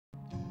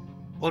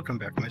Welcome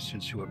back, my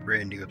students, to a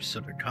brand new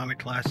episode of Comic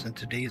Class. And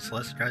today's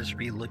lesson, guys, will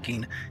be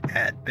looking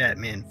at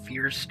Batman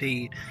Fear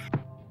State.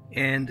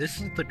 And this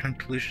is the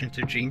conclusion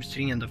to James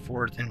Tynion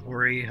IV and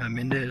Jorge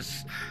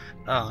Jimenez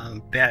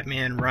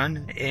Batman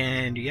run.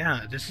 And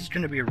yeah, this is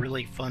going to be a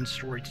really fun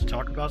story to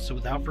talk about. So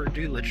without further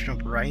ado, let's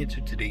jump right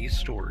into today's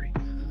story.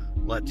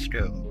 Let's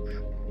go.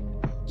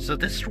 So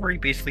this story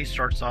basically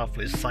starts off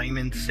with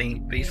Simon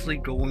Saint basically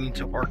going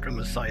to Arkham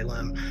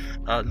Asylum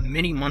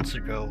many months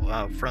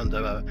ago from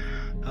the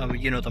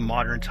the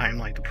modern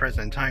timeline, the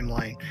present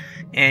timeline,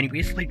 and he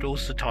basically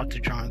goes to talk to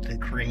Jonathan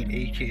Crane,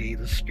 aka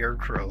the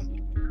Scarecrow.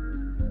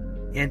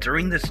 And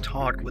during this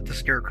talk with the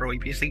Scarecrow, he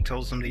basically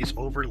tells him that he's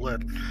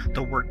overlooked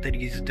the work that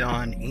he's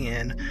done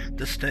in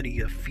the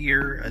study of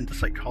fear and the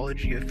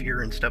psychology of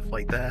fear and stuff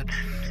like that.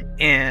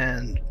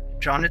 And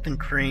Jonathan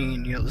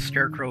Crane, the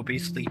Scarecrow,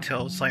 basically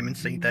tells Simon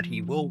Saint that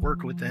he will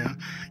work with him,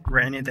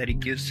 granted that he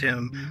gives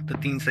him the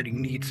things that he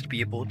needs to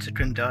be able to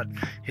conduct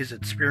his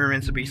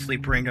experiments and basically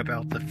bring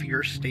about the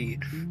fear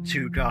state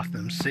to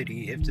Gotham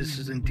City, if this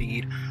is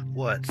indeed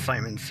what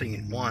Simon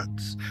Saint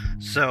wants.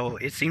 So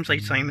it seems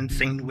like Simon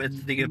Saint,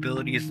 with the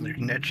abilities and the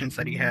connections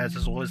that he has,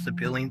 as well as the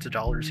billions of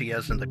dollars he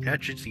has and the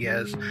connections he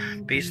has,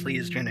 basically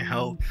is going to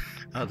help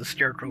the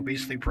Scarecrow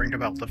basically bring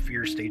about the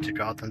fear state to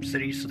Gotham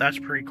City. So that's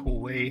a pretty cool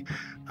way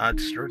to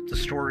start the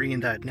story,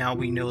 in that now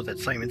we know that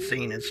Simon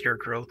Saint and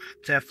Scarecrow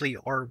definitely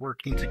are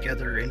working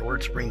together in order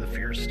to bring the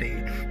fear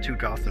state to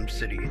Gotham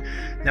City.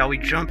 Now we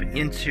jump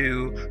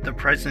into the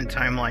present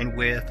timeline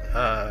with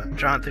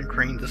Jonathan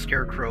Crane, the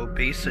Scarecrow,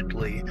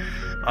 basically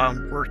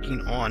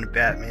working on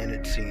Batman,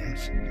 it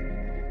seems.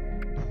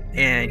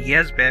 And he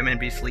has Batman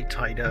basically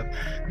tied up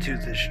to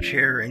this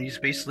chair, and he's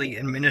basically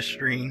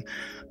administering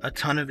a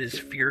ton of his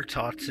fear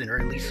toxin, or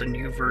at least a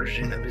new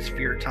version of his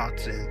fear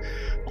toxin,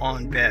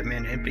 on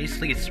Batman, and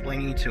basically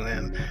explaining to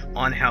him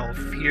on how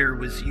fear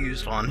was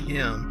used on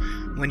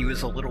him when he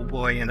was a little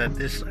boy, and that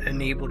this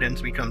enabled him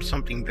to become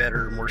something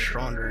better, more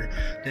stronger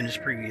than his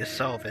previous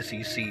self, as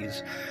he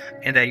sees,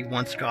 and that he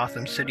wants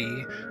Gotham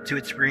City to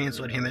experience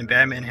what him and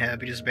Batman have,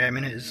 because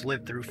Batman has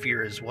lived through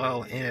fear as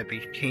well, and it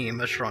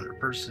became a stronger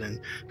person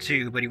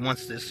too. But he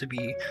wants this to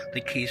be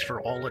the case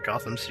for all of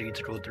Gotham City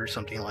to go through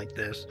something like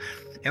this.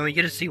 And we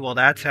get to see while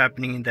that's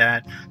happening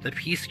that the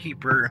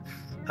Peacekeeper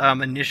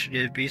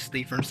initiative,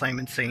 basically from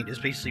Simon Saint, is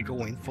basically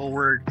going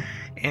forward,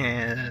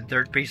 and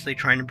they're basically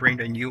trying to bring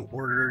a new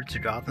order to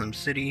Gotham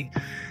City.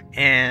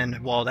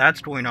 And while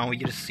that's going on, we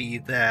get to see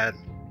that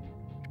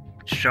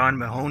Sean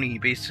Mahoney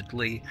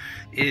basically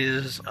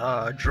is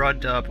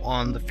drugged up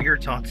on the fear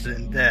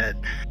toxin that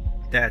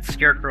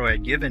Scarecrow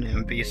had given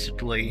him,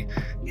 basically.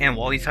 And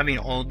while he's having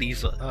all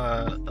these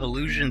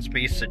illusions,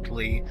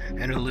 basically,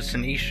 and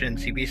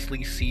hallucinations, he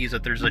basically sees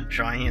that there's a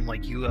giant,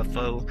 like,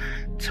 UFO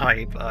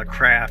type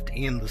craft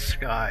in the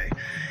sky.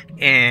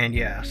 And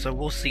yeah, so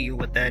we'll see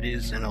what that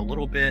is in a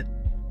little bit.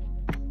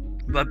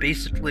 But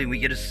basically we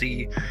get to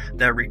see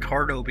that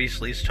Ricardo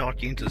basically is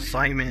talking to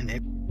Simon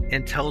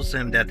and tells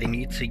them that they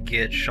need to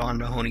get Sean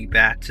Mahoney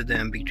back to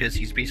them, because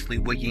he's basically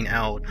wigging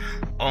out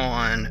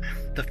on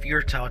the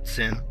fear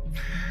toxin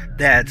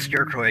that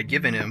Scarecrow had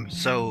given him.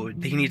 So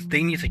they need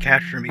to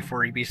capture him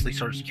before he basically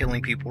starts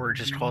killing people or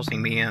just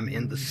causing mayhem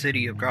in the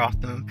city of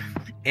Gotham.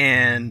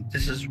 And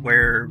this is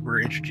where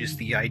we're introduced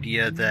the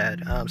idea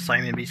that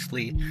Simon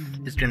basically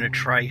is going to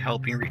try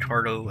helping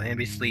Ricardo and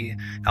basically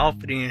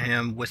outfitting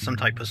him with some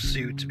type of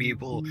suit to be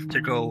able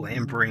to go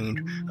and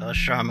bring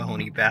Sean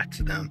Mahoney back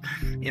to them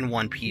in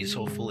one piece,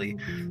 hopefully.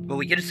 But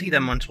we get to see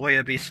that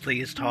Montoya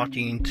basically is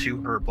talking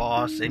to her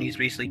boss, and he's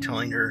basically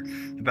telling her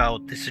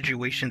about the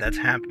situation that's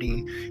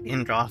happening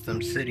in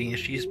Gotham City, and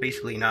she's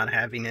basically not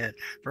having it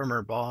from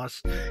her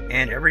boss,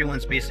 and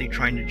everyone's basically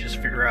trying to just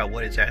figure out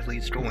what exactly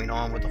is going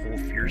on with the whole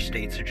fear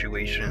state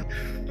situation.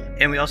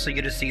 And we also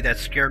get to see that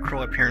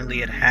Scarecrow apparently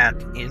had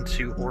hacked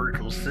into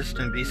Oracle's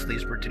system, basically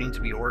is pretending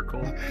to be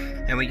Oracle,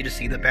 and we get to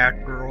see the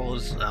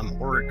Batgirls,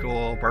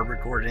 Oracle, Barbara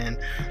Gordon,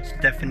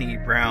 Stephanie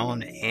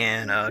Brown,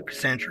 and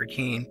Cassandra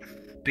Cain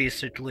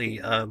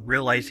basically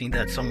realizing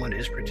that someone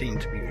is pretending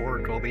to be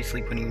Oracle,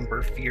 basically putting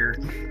more fear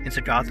into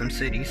Gotham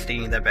City,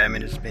 stating that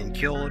Batman has been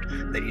killed,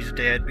 that he's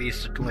dead,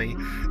 basically,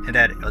 and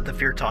that the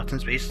fear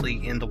toxin's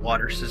basically in the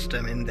water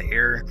system, in the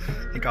air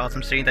in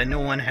Gotham City, that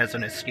no one has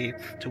an escape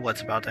to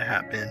what's about to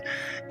happen.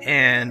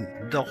 And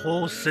the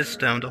whole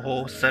system, the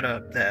whole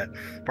setup that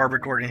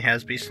Barbara Gordon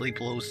has, basically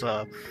blows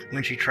up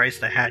when she tries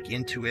to hack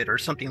into it or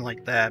something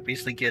like that,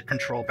 basically get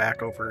control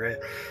back over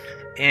it.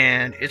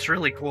 And it's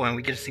really cool, and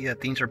we get to see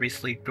that things are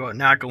basically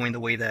not going the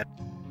way that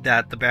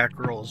the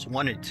Batgirls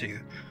wanted to.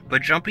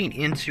 But jumping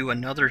into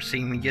another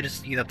scene, we get to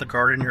see that the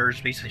Gardener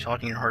is basically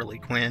talking to Harley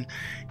Quinn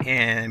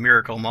and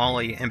Miracle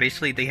Molly, and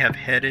basically they have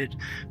headed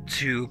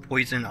to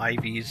Poison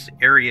Ivy's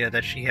area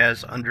that she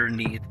has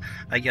underneath,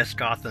 I guess,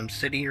 Gotham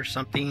City or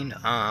something.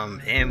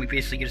 And we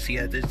basically get to see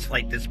that it's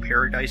like this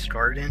paradise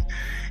garden,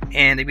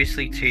 and they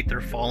basically take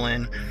their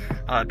fallen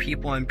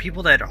people and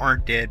people that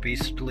aren't dead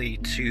basically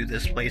to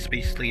this place,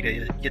 basically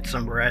to get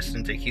some rest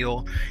and to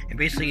heal, and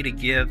basically to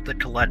give the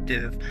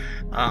collective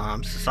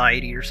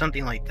society or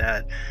something like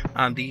that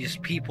these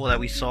people that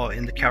we saw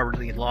in the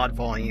Cowardly Lot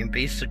volume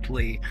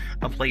basically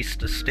a place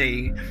to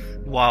stay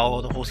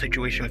while the whole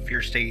situation with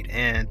Fear State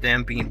and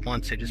them being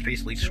wanted is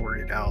basically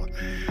sorted out.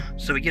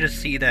 So we get to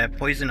see that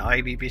Poison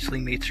Ivy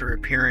basically makes her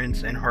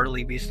appearance, and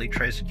Harley basically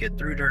tries to get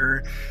through to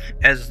her,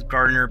 as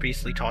Gardner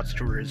basically talks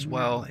to her as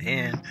well,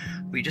 and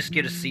we just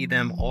get to see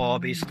them all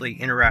basically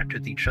interact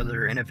with each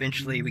other, and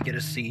eventually we get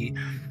to see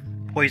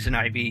Poison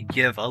Ivy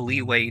give a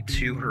leeway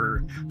to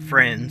her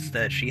friends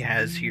that she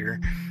has here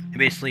and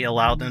basically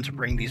allow them to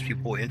bring these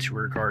people into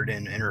her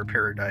garden and her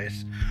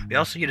paradise. We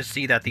also get to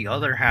see that the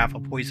other half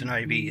of Poison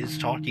Ivy is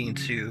talking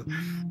to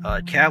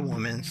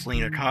Catwoman,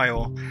 Selena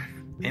Kyle,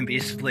 and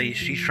basically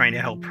she's trying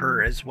to help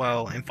her as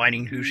well and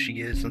finding who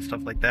she is and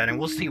stuff like that. And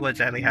we'll see what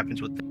exactly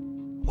happens with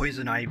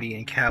Poison Ivy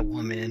and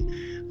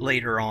Catwoman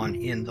later on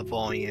in the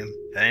volume.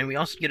 And we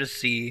also get to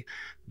see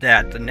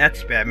that the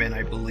next Batman,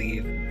 I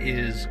believe,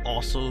 is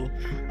also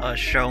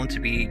shown to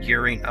be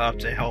gearing up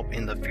to help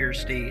in the Fear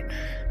State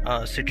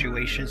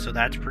situation, so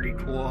that's pretty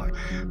cool.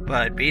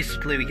 But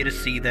basically we get to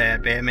see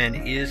that Batman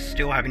is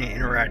still having an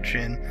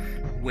interaction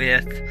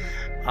with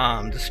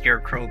the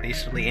Scarecrow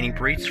basically, and he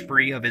breaks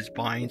free of his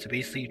binds,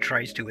 basically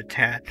tries to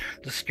attack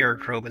the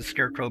Scarecrow, but the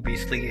Scarecrow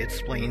basically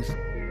explains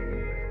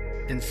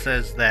and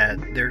says that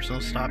there's no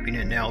stopping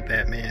it now,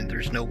 Batman.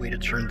 There's no way to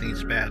turn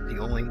things back. The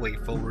only way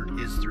forward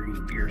is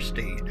through Fear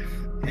State.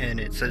 And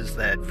it says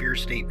that Fear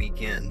State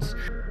begins.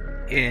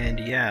 And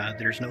yeah,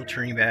 there's no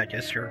turning back,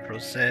 as Scarecrow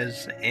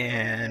says.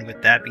 And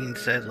with that being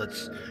said,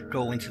 let's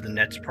go into the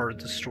next part of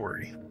the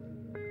story.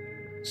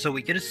 So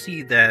we get to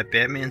see that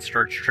Batman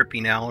starts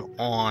tripping out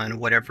on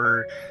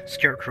whatever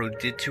Scarecrow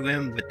did to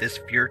him with this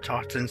fear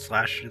toxin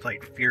slash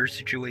like fear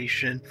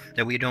situation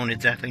that we don't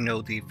exactly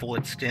know the full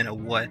extent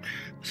of what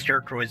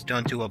Scarecrow has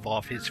done to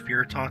evolve his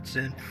fear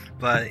toxin,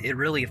 but it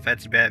really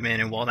affects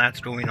Batman. And while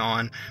that's going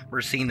on, we're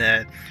seeing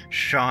that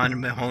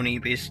Sean Mahoney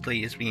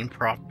basically is being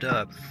propped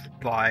up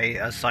by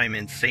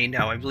Simon Saint.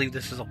 Now I believe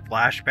this is a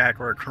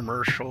flashback or a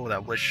commercial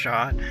that was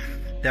shot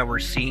that we're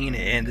seeing,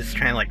 and this is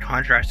kind of like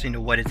contrasting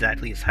to what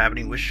exactly is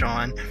happening with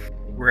Sean,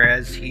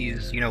 whereas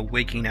he's, you know,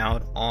 waking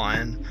out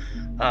on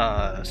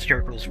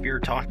Scarecrow's fear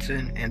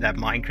toxin and that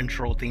mind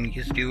control thing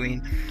he's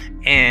doing.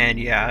 And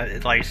yeah,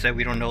 like I said,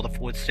 we don't know the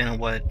full extent of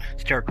what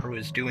Scarecrow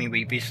is doing, but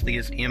he basically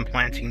is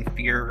implanting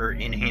fear or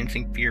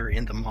enhancing fear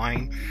in the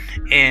mind.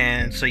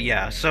 And so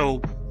yeah,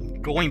 so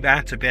going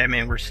back to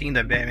Batman, we're seeing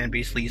that Batman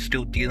basically is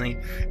still dealing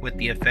with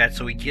the effects.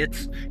 So he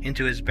gets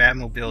into his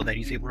Batmobile that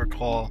he's able to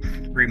call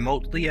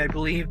remotely, I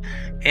believe.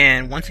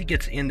 And once he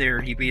gets in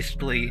there, he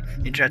basically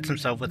injects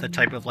himself with a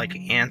type of like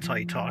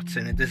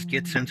antitoxin. And this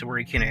gets him to where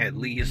he can at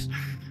least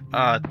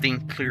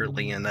think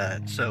clearly in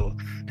that. So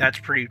that's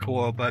pretty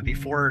cool. But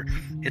before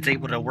it's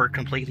able to work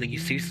completely, he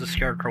sees the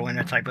Scarecrow in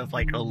a type of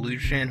like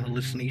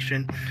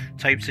hallucination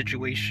type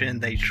situation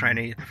that he's trying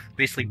to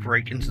basically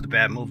break into the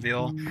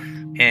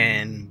Batmobile.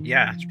 And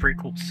yeah, it's pretty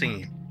cool to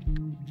see.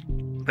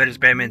 But as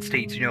Batman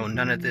states, you know,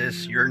 none of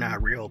this, you're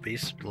not real,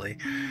 basically.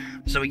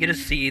 So we get to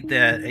see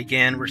that,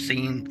 again, we're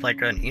seeing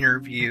like an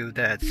interview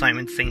that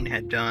Simon Saint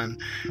had done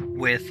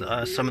with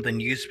some of the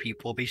news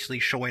people, basically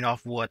showing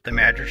off what the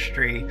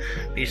Magistrate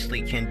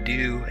basically can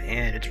do,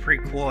 and it's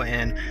pretty cool.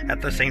 And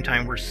at the same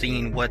time, we're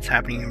seeing what's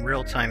happening in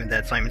real time, and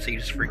that Simon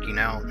Saint is freaking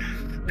out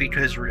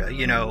because,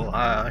 you know,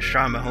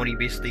 Sean Mahoney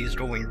basically is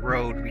going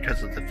rogue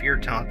because of the fear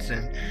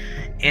toxin,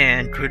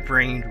 and could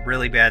bring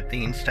really bad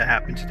things to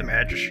happen to the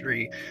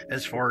Magistrate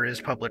as far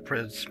as public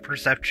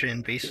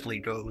perception basically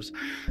goes.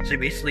 So he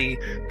basically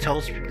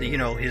tells, you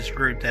know, his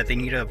group that they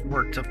need to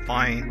work to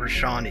find where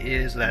Sean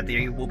is, that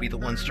they will be the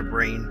ones to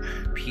bring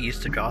peace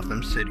to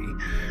Gotham City,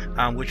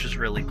 which is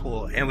really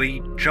cool. And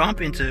we jump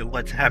into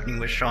what's happening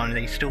with Sean, and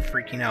he's still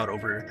freaking out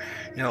over,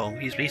 you know,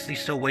 he's basically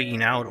still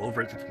waiting out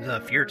over the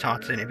fear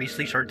toxin, and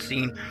basically starts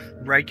seeing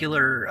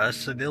regular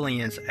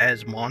civilians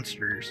as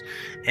monsters.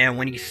 And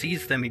when he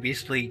sees them, he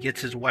basically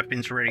gets his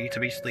weapons ready to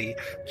basically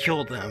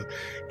kill them,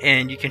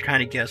 and you can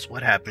kind of guess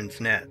what happens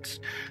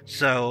next.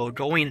 So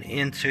going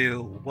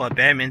into what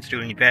Batman's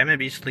doing, Batman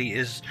basically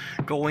is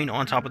going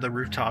on top of the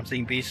rooftops, and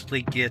he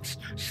basically gets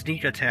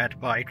sneak attacked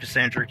by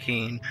Cassandra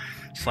Cain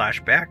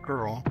slash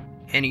Batgirl,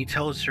 and he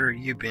tells her,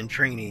 "You've been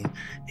training,"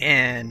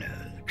 and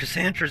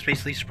Cassandra's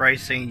basically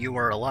surprised, saying, "You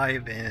are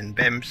alive," and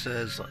Batman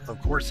says,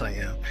 "Of course I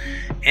am."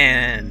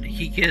 And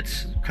he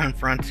gets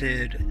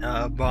confronted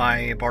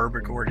by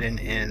Barbara Gordon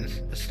and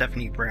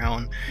Stephanie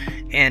Brown,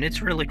 and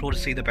it's really cool to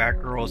see the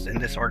Batgirls in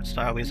this art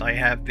style, because I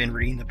have been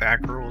reading the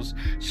Batgirls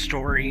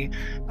story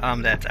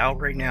that's out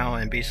right now,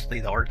 and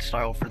basically the art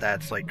style for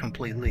that's like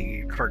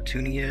completely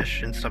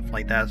cartoony-ish and stuff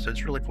like that, so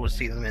it's really cool to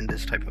see them in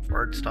this type of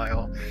art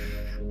style.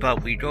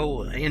 But we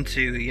go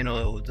into, you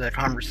know, the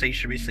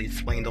conversation, basically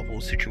explain the whole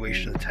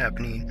situation that's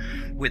happening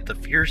with the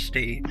Fear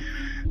State,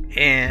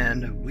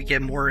 and we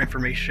get more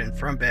information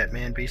from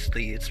Batman,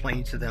 basically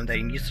explaining to them that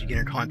he needs to get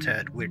in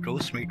contact with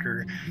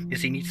Ghostmaker,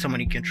 because he needs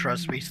someone he can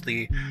trust,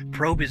 basically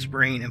probe his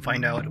brain and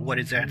find out what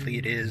exactly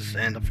it is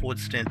and the full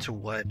extent to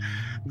what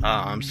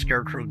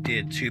Scarecrow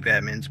did to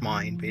Batman's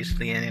mind,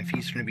 basically, and if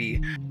he's going to be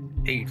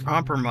a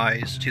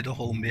compromise to the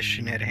whole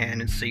mission at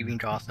hand and saving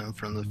Gotham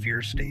from the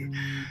Fear State.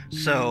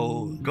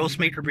 So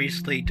Ghostmaker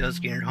basically does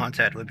get in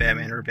contact with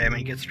Batman, or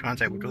Batman gets in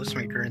contact with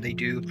Ghostmaker, and they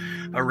do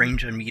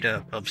arrange a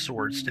meetup of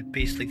sorts to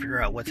basically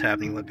figure out what's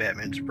happening with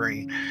Batman's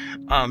brain.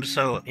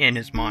 So in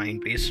his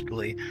mind,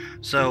 basically.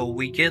 So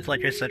we get,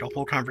 like I said, a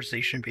whole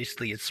conversation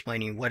basically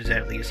explaining what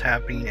exactly is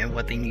happening and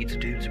what they need to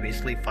do to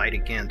basically fight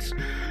against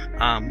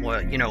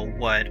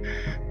what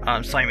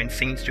Simon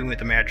Saint's doing with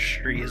the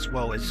Magistrate, as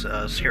well as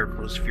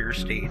Scarecrow's Fear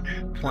State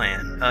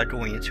plan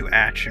going into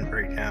action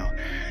right now.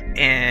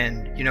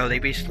 And they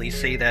basically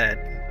say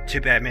that to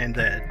Batman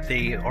that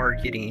they are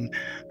getting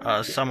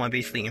someone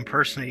basically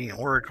impersonating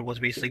Oracle was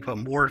basically put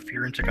more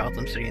fear into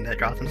Gotham City, and that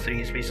Gotham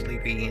City is basically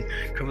being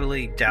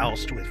completely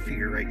doused with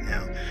fear right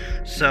now.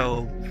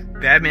 So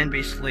Batman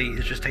basically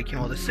is just taking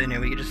all this in,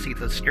 and we get to see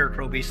the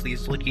Scarecrow basically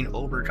is looking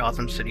over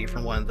Gotham City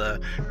from one of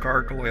the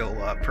gargoyle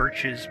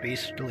perches,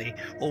 basically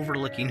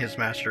overlooking his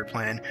master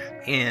plan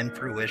in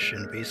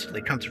fruition,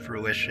 basically come to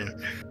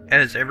fruition,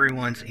 as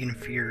everyone's in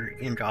fear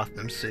in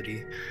Gotham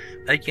City.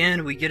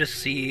 Again, we get to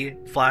see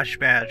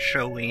flashbacks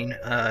showing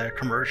a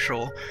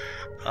commercial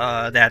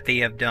that they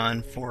have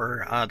done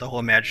for the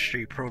whole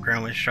Magistrate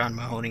program with Sean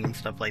Mahoney and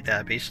stuff like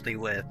that, basically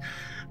with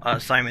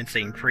Simon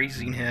Saint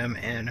praising him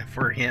and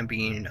for him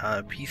being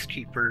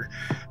Peacekeeper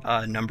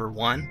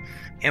 #1.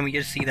 And we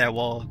get to see that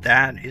while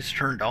that is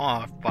turned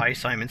off by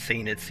Simon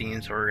Saint, it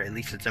seems, or at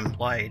least it's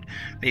implied,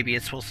 maybe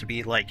it's supposed to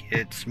be like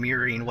it's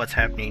mirroring what's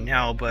happening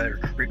now, but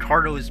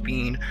Ricardo is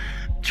being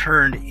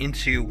turned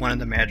into one of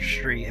the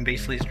Magistrate, and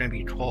basically it's going to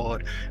be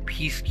called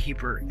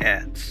Peacekeeper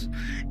X.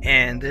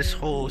 And this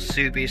whole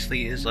suit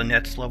basically is a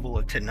next level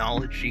of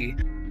technology,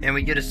 and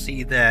we get to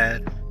see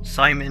that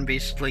Simon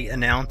basically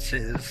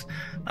announces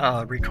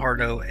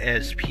Ricardo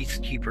as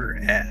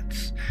Peacekeeper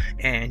X,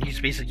 and he's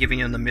basically giving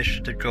him the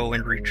mission to go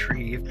and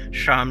retrieve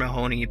Sean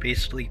Mahoney,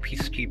 basically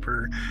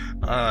Peacekeeper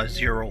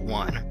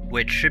 01,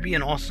 which should be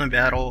an awesome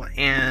battle.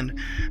 And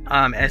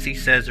as he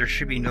says, there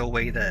should be no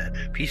way that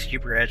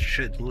Peacekeeper X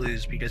should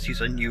lose, because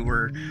he's a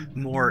newer,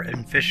 more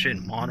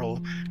efficient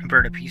model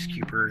compared to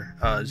Peacekeeper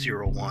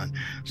 01.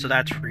 So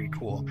that's pretty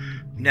cool.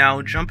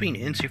 Now, jumping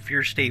into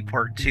Fear State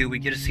Part 2, we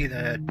get to see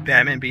that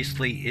Batman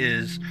basically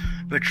is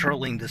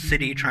patrolling the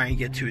city, trying to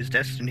get to his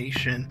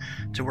destination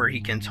to where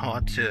he can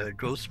talk to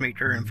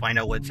Ghostmaker and find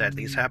out what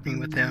exactly is happening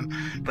with him.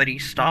 But he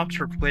stops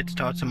or quits to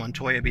talk to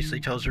Montoya,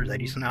 basically tells her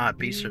that he's not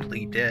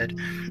basically dead,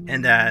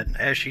 and that,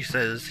 as she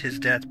says, his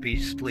death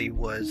basically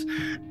was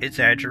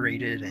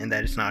exaggerated and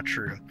that it's not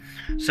true.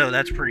 So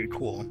that's pretty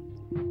cool.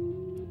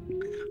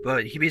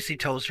 But he basically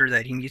tells her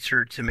that he needs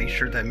her to make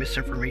sure that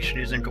misinformation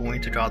isn't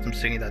going to Gotham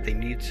City, that they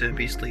need to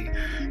basically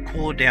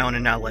cool down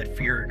and not let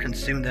fear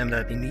consume them,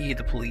 that they need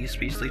the police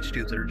basically to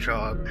do their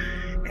job,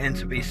 and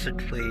to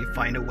basically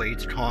find a way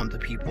to calm the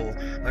people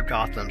of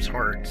Gotham's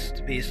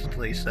hearts,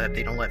 basically, so that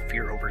they don't let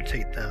fear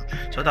overtake them.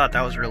 So I thought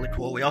that was really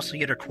cool. We also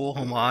get a cool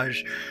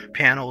homage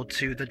panel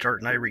to The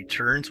Dark Knight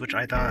Returns, which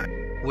I thought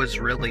was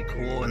really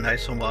cool, a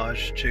nice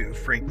homage to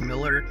Frank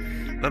Miller.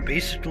 But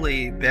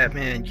basically,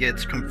 Batman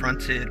gets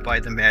confronted by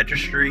the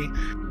Magistrate,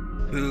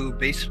 who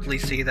basically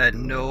say that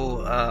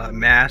no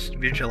masked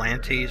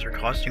vigilantes or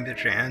costume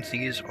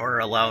vigilantes are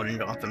allowed in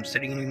Gotham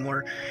City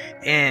anymore.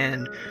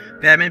 And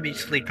Batman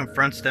basically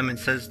confronts them and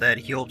says that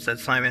he hopes that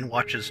Simon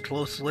watches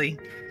closely.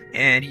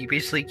 And he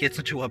basically gets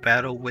into a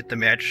battle with the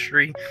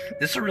Magistrate.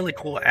 This is a really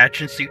cool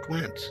action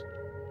sequence,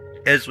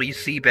 as we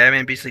see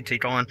Batman basically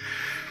take on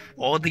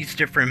all these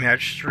different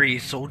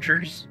Magistrate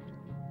soldiers.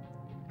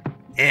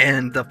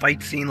 And the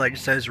fight scene, like I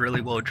said, is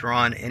really well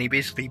drawn, and he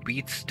basically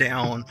beats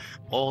down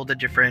all the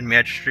different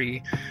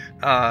Magistrate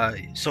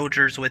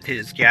soldiers with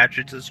his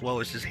gadgets as well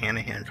as his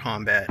hand-to-hand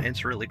combat. And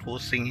it's a really cool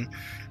scene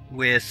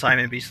with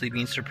Simon basically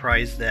being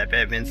surprised that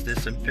Batman's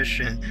this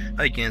efficient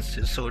against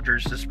his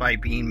soldiers,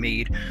 despite being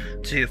made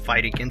to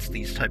fight against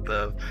these type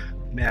of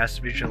mass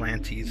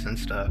vigilantes and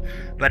stuff.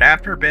 But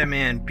after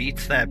Batman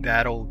beats that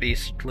battle,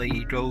 basically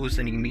he goes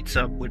and he meets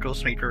up with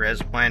Ghostmaker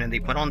as planned, and they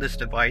put on this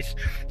device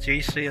to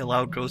basically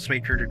allow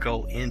Ghostmaker to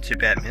go into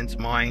Batman's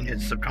mind,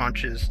 his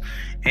subconscious,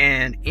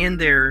 and in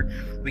there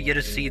we get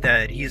to see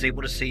that he's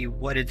able to see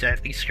what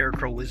exactly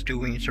Scarecrow was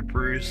doing to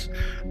Bruce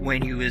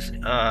when he was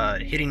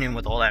hitting him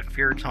with all that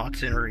fear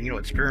toxin, or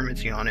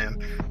experimenting on him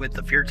with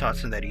the fear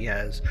toxin that he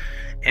has.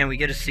 And we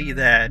get to see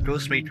that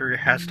Ghostmaker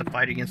has to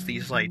fight against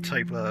these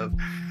type of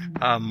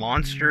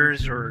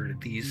monsters, or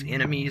these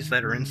enemies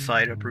that are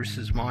inside of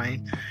Bruce's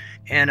mind.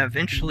 And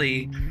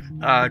eventually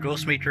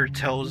Ghostmaker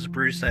tells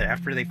Bruce that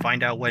after they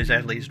find out what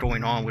exactly is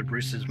going on with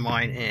Bruce's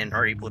mind and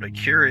are able to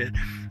cure it,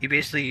 he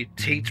basically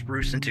takes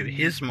Bruce into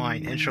his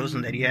mind and shows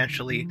him that he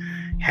actually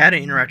had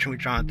an interaction with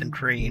Jonathan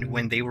Crane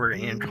when they were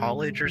in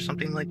college or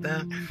something like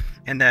that,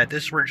 and that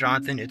this is where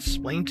Jonathan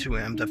explained to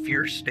him the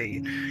fear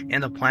state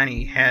and the plan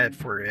he had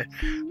for it,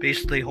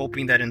 basically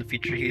hoping that in the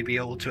future he'd be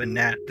able to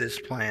enact this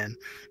plan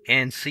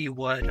and see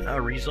what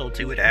result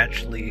it would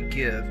actually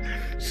give.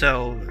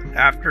 So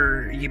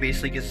after he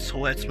basically gets this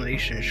whole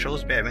explanation and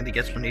shows Batman the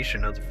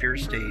explanation of the fear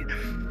state,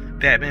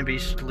 Batman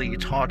basically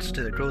talks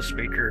to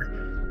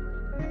Ghostmaker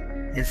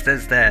It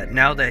says that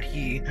now that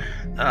he,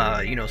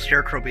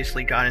 Scarecrow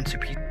basically got into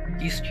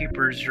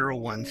Peacekeeper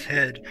 01's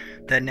head,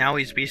 that now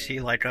he's basically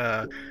like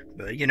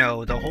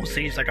the whole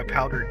city's like a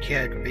powdered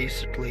keg,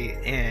 basically,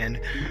 and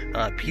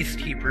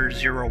Peacekeeper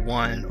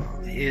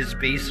 01 is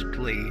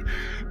basically,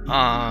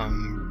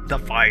 the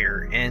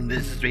fire, and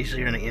this is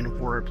basically going to end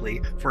horribly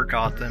for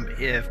Gotham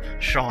if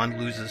Sean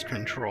loses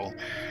control.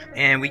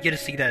 And we get to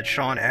see that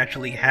Sean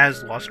actually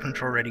has lost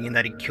control already, and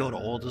that he killed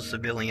all the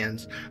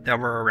civilians that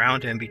were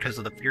around him because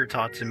of the fear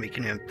toxin,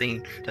 making him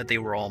think that they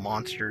were all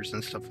monsters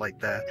and stuff like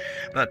that.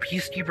 But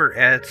Peacekeeper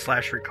Ed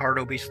 /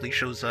 Ricardo basically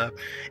shows up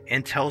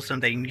and tells him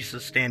that he needs to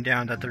stand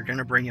down, that they're going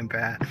to bring him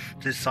back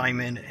to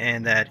Simon,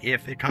 and that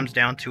if it comes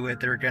down to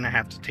it, they're going to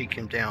have to take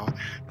him down.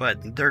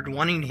 But they're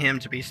wanting him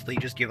to basically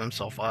just give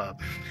himself up.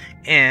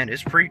 And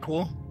it's pretty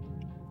cool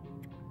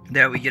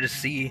that we get to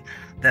see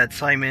that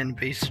Simon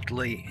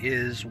basically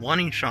is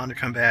wanting Sean to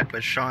come back,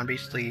 but Sean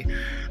basically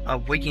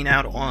waking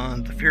out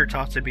on the fear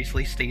toxin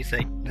basically states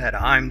that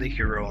I'm the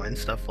hero and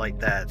stuff like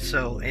that.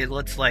 So it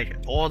looks like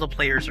all the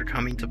players are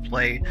coming to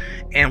play,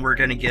 and we're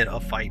going to get a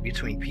fight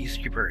between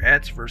Peacekeeper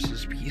X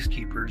versus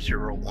Peacekeeper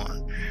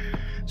 01.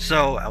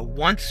 So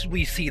once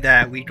we see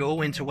that, we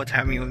go into what's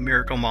happening with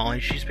Miracle Molly.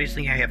 She's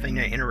basically having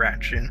an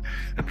interaction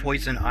with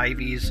Poison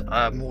Ivy's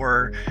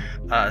more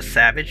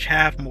savage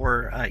half,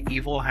 more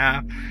evil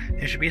half,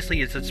 and she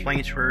basically is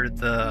explaining to her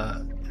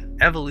the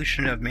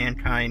evolution of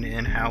mankind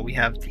and how we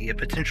have the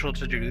potential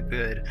to do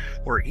good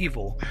or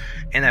evil,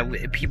 and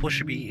that people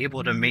should be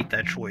able to make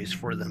that choice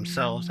for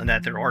themselves, and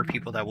that there are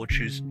people that will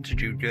choose to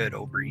do good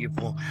over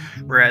evil,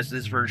 whereas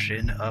this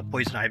version of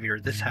Poison Ivy,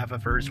 or this half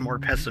of her, is more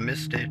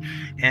pessimistic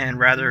and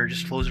rather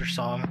just close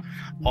herself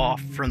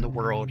off from the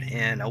world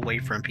and away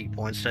from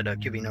people instead of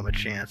giving them a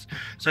chance.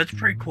 So it's a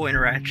pretty cool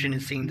interaction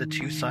and seeing the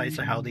two sides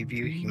of how they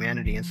view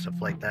humanity and stuff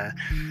like that,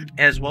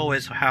 as well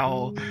as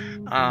how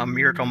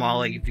Miracle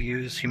Molly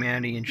views humanity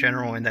in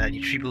general, and that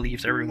she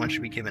believes everyone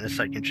should be given a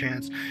second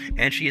chance.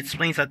 And she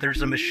explains that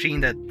there's a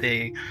machine that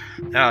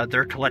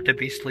their collective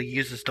basically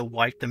uses to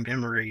wipe the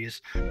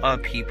memories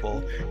of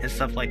people and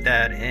stuff like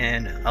that,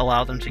 and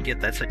allow them to get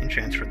that second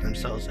chance for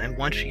themselves. And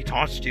once she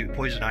talks to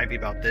Poison Ivy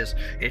about this,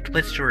 it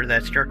clicks to her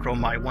that Scarecrow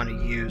might want to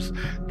use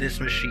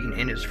this machine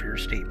in his fear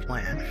state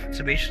plan.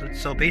 So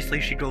basically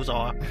she goes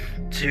off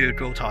to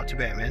go talk to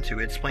Batman to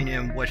explain to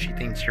him what she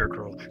thinks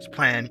Scarecrow's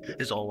plan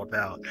is all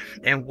about,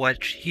 and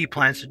what he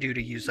plans to do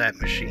to use that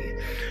machine.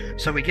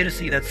 So we get to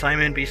see that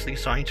Simon basically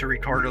talking to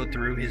Ricardo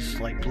through his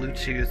like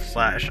Bluetooth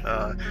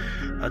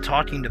 / a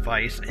talking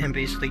device, and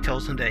basically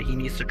tells him that he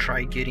needs to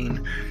try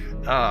getting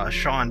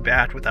Sean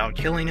back without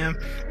killing him,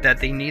 that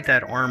they need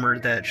that armor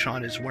that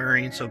Sean is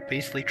wearing, so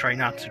basically try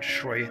not to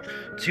destroy it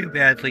too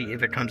badly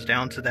if it comes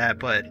down to that,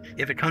 but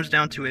if it comes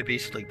down to it,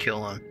 basically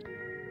kill him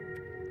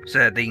so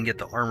that they can get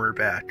the armor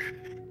back.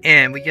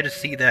 And we get to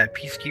see that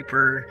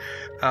Peacekeeper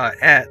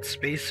X,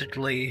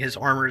 basically his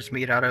armor is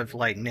made out of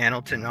like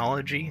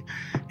nanotechnology,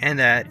 and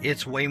that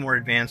it's way more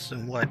advanced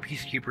than what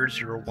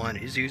Peacekeeper 01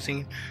 is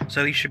using,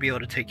 so he should be able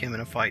to take him in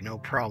a fight no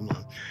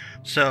problem.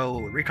 So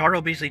Ricardo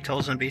basically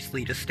tells him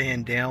to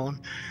stand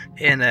down,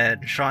 and that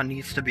Sean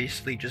needs to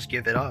basically just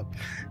give it up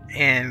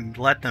and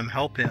let them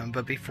help him.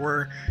 But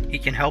before he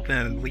can help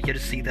him, we get to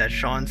see that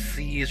Sean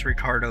sees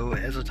Ricardo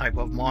as a type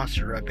of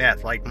monster, a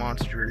bat-like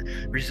monster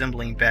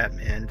resembling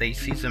Batman. They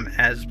sees him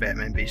as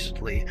Batman,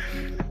 basically,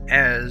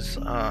 as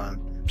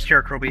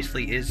Scarecrow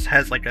basically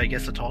has like, I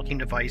guess, a talking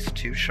device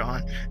to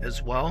Sean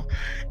as well,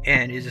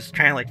 and is just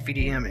kind of like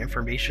feeding him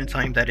information,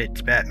 telling him that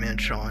it's Batman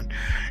Sean,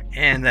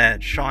 and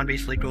that Sean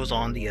basically goes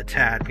on the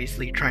attack,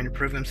 basically trying to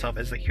prove himself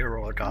as the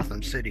hero of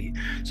Gotham City.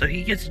 So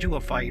he gets to do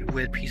a fight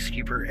with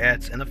Peacekeeper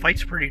X, and the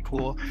fight's pretty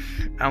cool.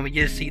 We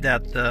get to see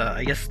that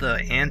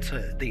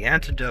the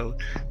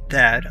antidote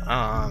that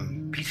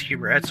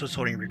Peacekeeper X was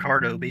holding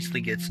Ricardo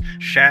basically gets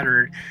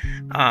shattered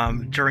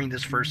during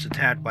this first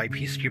attack by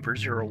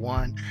Peacekeeper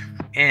 01,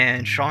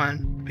 and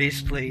Sean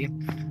basically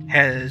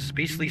has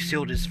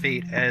sealed his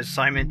fate, as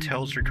Simon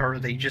tells Ricardo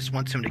that he just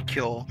wants him to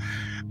kill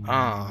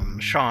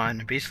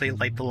Sean, basically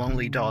like the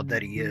lonely dog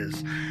that he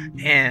is,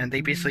 and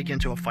they basically get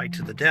into a fight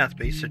to the death,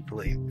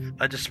 basically,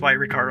 despite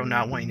Ricardo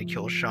not wanting to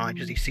kill Sean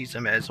because he sees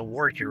him as a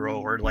war hero,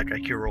 or like a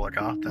hero of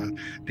Gotham,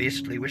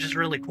 basically, which is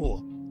really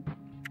cool.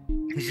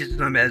 He sees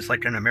him as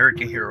like an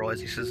American hero,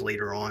 as he says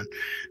later on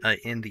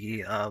in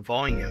the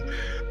volume.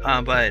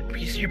 But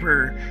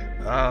Peacekeeper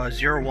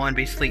 01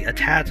 basically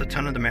attacks a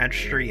ton of the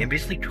magistrate and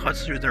basically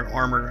cuts through their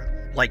armor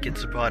like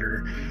it's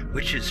butter,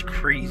 which is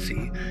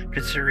crazy,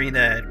 considering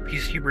that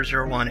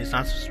Peacekeeper 01 is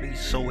not supposed to be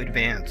so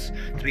advanced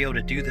to be able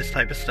to do this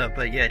type of stuff,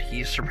 but yet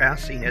he's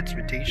surpassing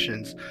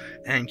expectations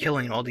and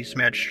killing all these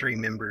magistrate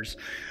members.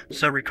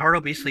 So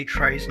Ricardo basically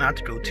tries not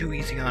to go too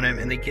easy on him,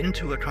 and they get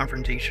into a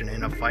confrontation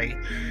and a fight,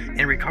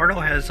 and Ricardo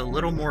has a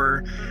little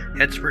more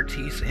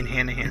expertise in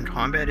hand-to-hand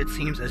combat, it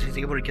seems, as he's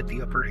able to get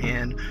the upper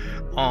hand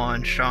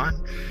on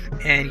Sean,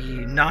 and he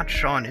knocks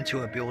Sean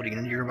into a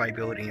nearby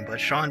building, but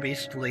Sean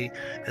basically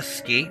escapes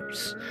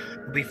escapes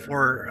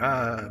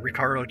before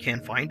Ricardo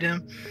can find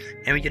him,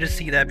 and we get to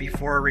see that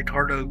before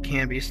Ricardo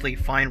can basically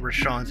find where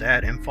Sean's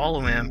at and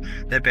follow him,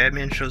 that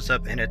Batman shows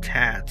up and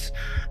attacks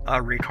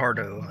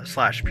Ricardo /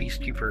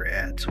 Peacekeeper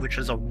at, which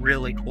is a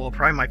really cool,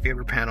 probably my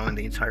favorite panel in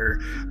the entire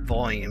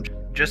volume.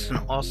 Just an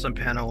awesome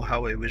panel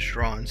how it was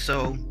drawn.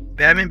 So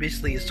Batman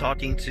basically is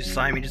talking to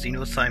Simon, as he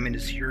knows Simon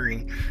is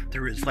hearing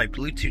through his like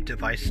Bluetooth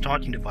device,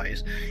 talking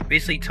device.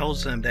 Basically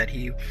tells him that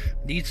he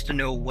needs to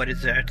know what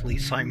exactly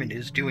Simon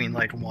is doing,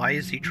 like why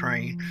is he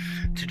trying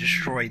to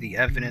destroy the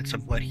evidence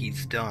of what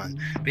he's done.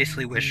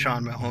 Basically with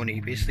Sean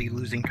Mahoney basically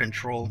losing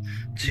control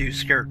to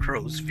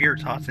Scarecrow's fear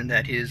thoughts, and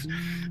that his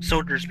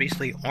soldiers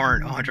basically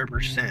aren't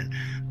 100%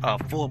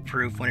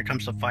 foolproof when it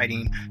comes to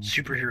fighting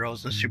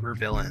superheroes and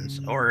supervillains,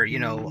 or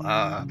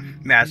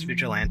mass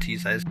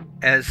vigilantes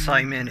as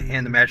Simon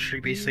and the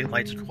Magistrate basically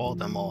like to call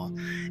them all.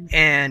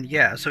 And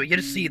yeah, so you get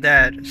to see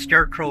that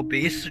Scarecrow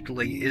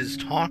basically is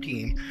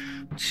talking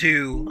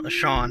to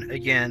Sean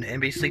again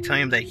and basically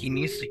telling him that he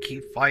needs to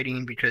keep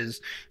fighting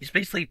because he's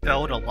basically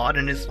failed a lot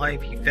in his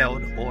life. He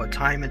failed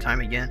time and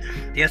time again.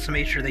 He has to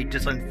make sure that he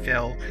doesn't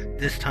fail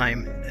this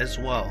time as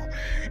well.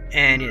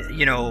 And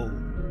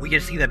we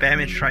get to see that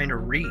Batman's trying to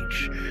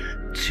reach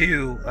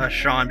to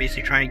Sean,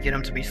 basically trying to get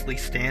him to basically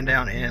stand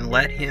down and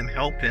let him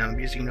help him,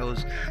 because he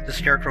knows the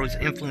Scarecrow is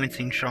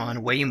influencing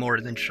Sean way more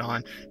than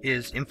Sean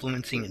is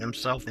influencing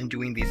himself in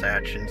doing these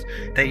actions,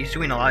 that he's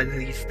doing a lot of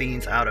these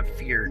things out of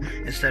fear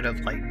instead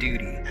of like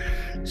duty.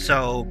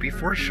 So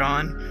before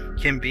Sean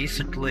can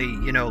basically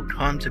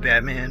come to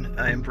Batman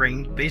and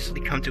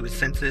come to his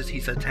senses,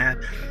 he's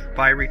attacked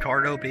by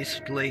Ricardo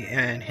basically,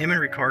 and him and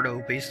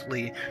Ricardo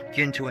basically get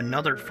into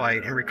another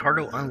fight, and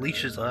Ricardo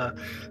unleashes a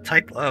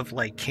type of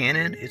like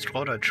cannon. It's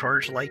called a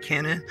charge light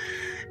cannon,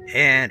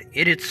 and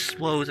it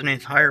explodes an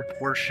entire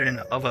portion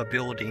of a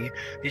building,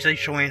 basically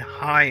showing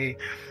high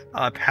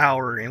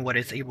power and what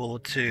it's able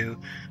to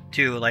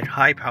do, like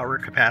high power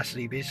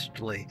capacity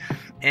basically.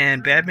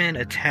 And Batman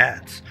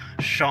attacks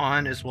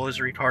Sean as well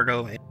as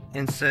Ricardo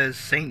and says,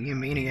 "Saint, you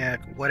maniac,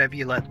 what have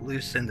you let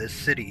loose in this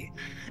city?"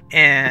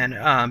 And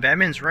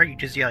Batman's right,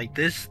 because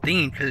this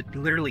thing could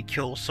literally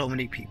kill so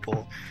many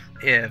people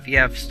if you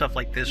have stuff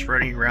like this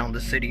running around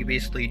the city,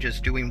 basically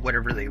just doing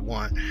whatever they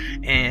want,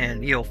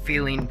 and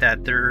feeling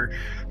that they're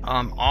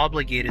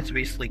obligated to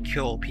basically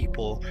kill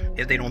people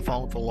if they don't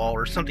follow the law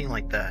or something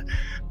like that.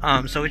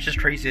 So it's just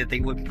crazy that they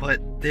would put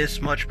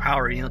this much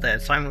power,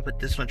 that Simon would put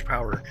this much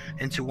power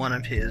into one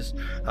of his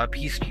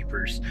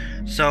peacekeepers.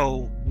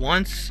 So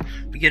once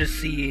we get to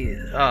see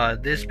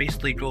this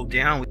basically go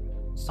down,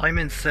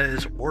 Simon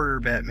says, "Order,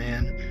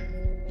 Batman.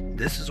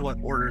 This is what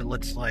order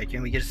looks like,"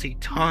 and we get to see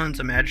tons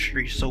of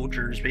Magistrate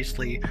soldiers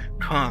basically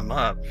come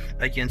up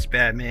against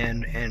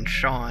Batman and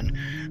Sean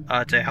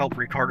to help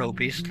Ricardo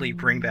basically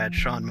bring back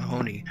Sean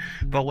Mahoney.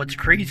 But what's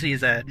crazy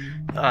is that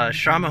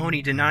Sean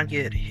Mahoney did not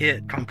get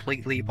hit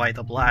completely by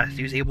the blast.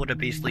 He was able to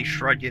basically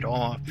shrug it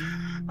off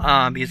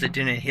because it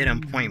didn't hit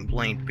him point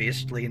blank,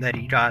 basically, and that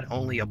he got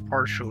only a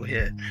partial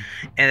hit,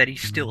 and that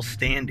he's still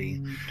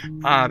standing,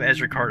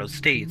 as Ricardo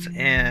states.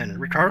 And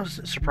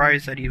Ricardo's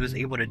surprised that he was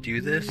able to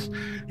do this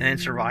and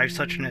survive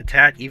such an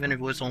attack, even if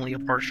it was only a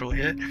partial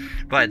hit.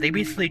 But they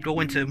basically go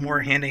into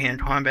more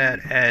hand-to-hand combat,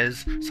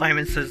 as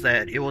Simon says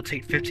that it will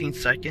take 15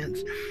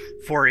 seconds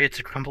for it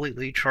to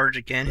completely charge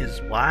again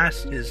his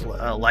blast, his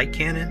light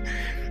cannon,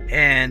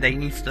 and they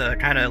needs to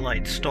kind of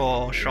like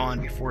stall Sean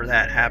before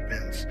that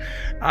happens,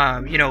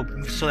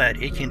 so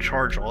that it can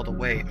charge all the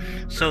way.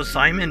 So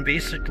Simon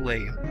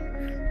basically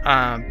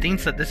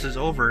thinks that this is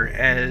over,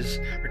 as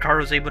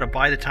Ricardo's able to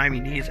buy the time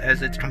he needs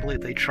as it's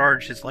completely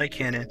charged, his light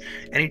cannon,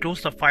 and he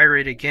goes to fire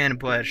it again,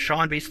 but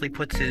Sean basically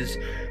puts his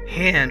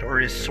hand, or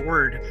his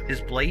sword,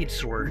 his blade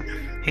sword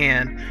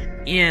hand,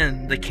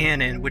 in the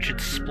cannon, which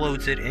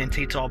explodes it and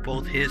takes off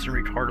both his and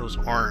Ricardo's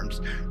arms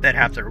that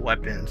have their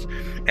weapons.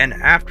 And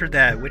after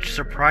that, which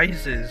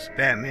surprises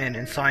Batman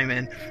and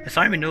Simon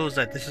knows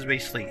that this is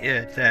basically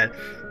it, that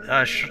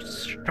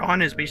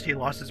Sean has basically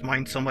lost his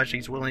mind so much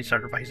he's willing to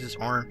sacrifice his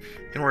arm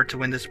in order to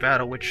win this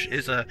battle, which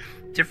is a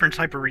different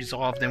type of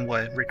resolve than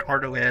what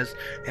Ricardo has,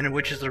 and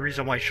which is the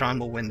reason why Sean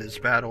will win this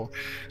battle.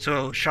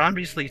 So Sean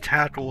basically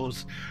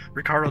tackles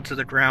Ricardo to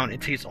the ground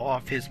and takes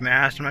off his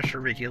mask. I'm not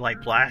sure if he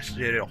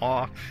blasted it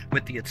off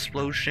with the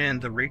explosion.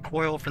 The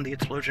recoil from the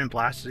explosion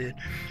blasted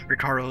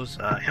Ricardo's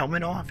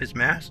helmet off, his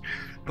mask.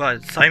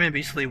 But Simon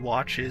basically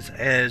watches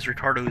as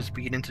Ricardo is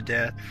beaten to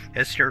death,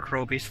 as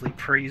Scarecrow basically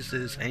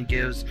praises and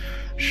gives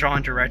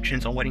Sean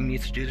directions on what he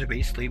needs to do to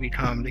basically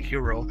become the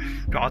hero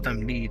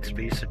Gotham needs,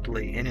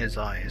 basically, in his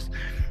eyes.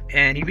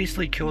 And he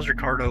basically kills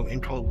Ricardo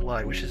in cold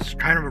blood, which is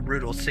kind of a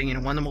brutal scene,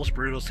 and one of the most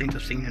brutal scenes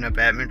I've seen in a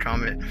Batman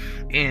comic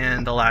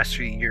in the last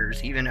few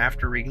years, even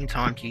after reading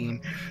Tom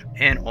King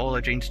and all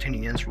of James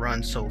Tynion's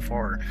run so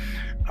far.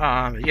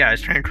 Yeah,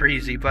 it's kind of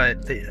crazy,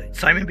 but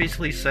Simon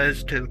basically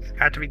says to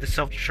activate the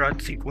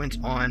self-destruct sequence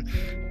on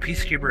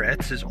Peacekeeper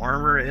X's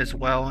armor as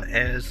well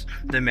as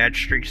the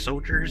Magistrate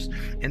soldiers,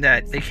 and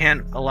that they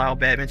can't allow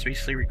Batman to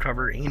basically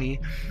recover any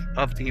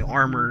of the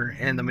armor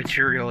and the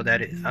material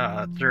that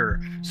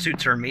their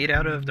suits are made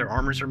out of, their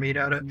armors are made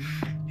out of.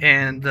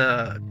 And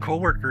the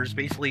co-workers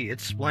basically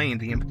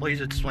explained, the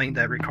employees explained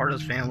that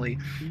Ricardo's family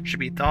should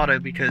be thought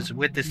of because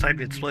with this type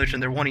of explosion,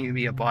 there won't even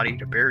be a body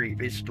to bury,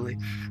 basically.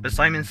 But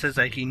Simon says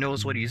that he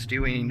knows what he's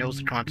doing, he knows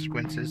the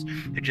consequences,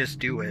 to just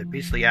do it,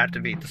 basically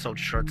activate the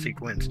self-destruct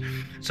sequence.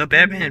 So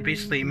Batman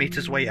basically makes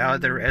his way out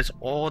of there as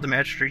all the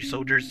Magistrate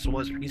soldiers, as well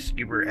as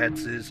Peacekeeper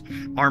X's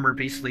armor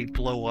basically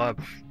blow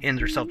up in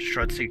their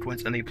self-destruct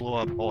sequence, and they blow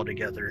up all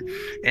together.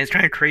 And it's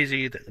kind of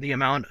crazy the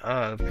amount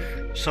of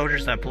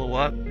soldiers that blow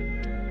up.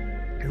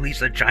 It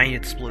leaves a giant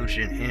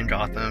explosion in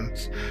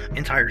Gotham's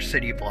entire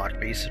city block,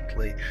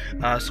 basically.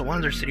 So one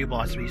of their city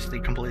blocks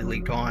basically completely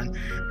gone,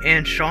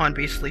 and Sean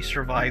basically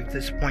survived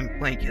this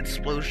point-blank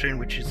explosion,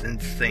 which is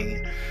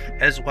insane,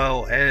 as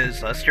well as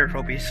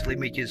Scarecrow basically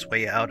make his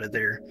way out of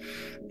there.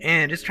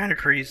 And it's kind of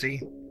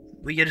crazy.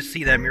 We get to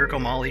see that Miracle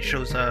Molly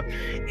shows up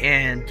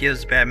and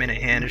gives Batman a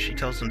hand, and she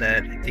tells him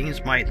that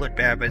things might look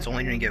bad, but it's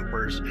only going to get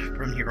worse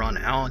from here on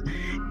out.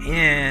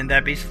 And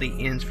that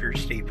basically ends Fear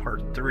State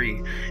Part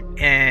 3.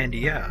 And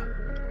yeah.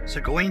 So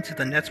going to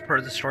the next part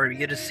of the story, we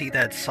get to see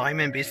that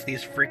Simon basically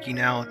is freaking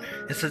out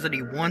and says that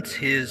he wants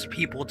his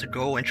people to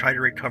go and try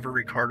to recover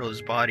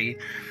Ricardo's body.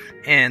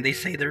 And they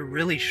say there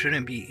really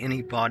shouldn't be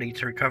any body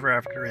to recover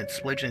after an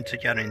explosion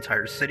took out an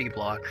entire city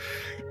block.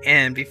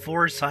 And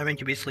before Simon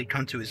can basically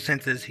come to his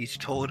senses, he's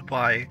told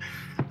by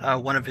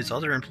one of his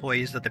other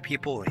employees that the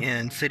people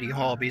in City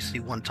Hall basically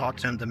want to talk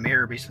to him. The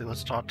mayor basically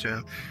wants to talk to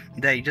him.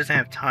 That he doesn't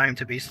have time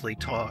to basically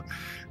talk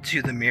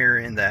to the mayor,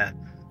 and that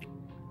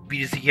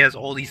because he has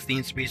all these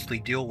things to basically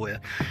deal with.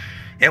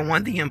 And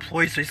one of the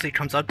employees basically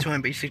comes up to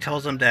him, basically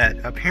tells him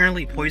that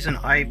apparently Poison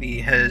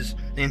Ivy has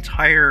the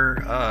entire,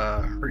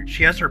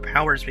 she has her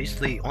powers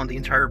basically on the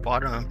entire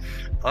bottom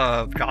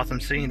of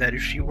Gotham City, and that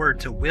if she were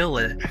to will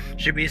it,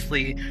 she'd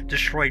basically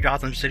destroy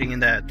Gotham City,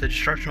 and that the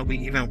destruction will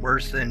be even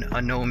worse than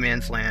a No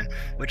Man's Land,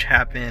 which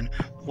happened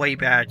way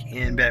back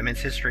in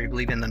Batman's history, I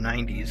believe in the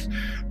 90s,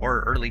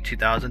 or early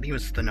 2000s. I think it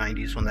was the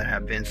 90s when that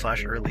happened, /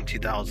 early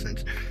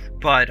 2000s.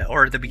 But,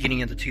 or the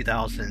beginning of the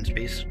 2000s,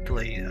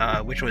 basically,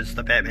 which was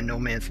the Batman No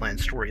Man's Land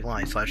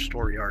storyline /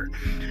 story arc.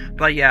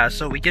 But yeah,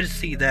 so we get to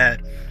see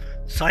that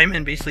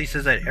Simon basically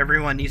says that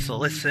everyone needs to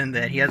listen,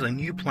 that he has a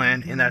new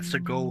plan, and that's to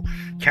go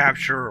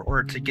capture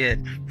or to get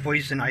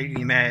Poison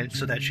Ivy mad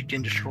so that she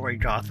can destroy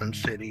Gotham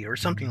City, or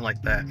something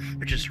like that,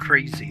 which is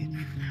crazy.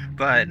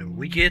 But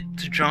we get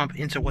to jump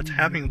into what's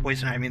happening with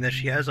Poison Ivy, that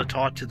she has a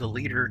talk to the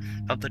leader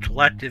of the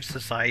Collective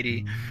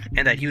Society,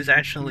 and that he was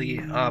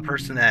actually a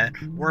person that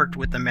worked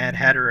with the Mad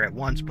Hatter at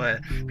once,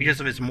 but because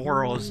of his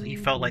morals, he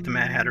felt like the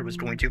Mad Hatter was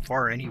going too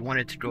far, and he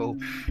wanted to go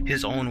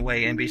his own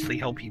way and basically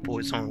help people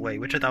his own way,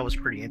 which I thought was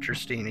pretty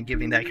interesting, and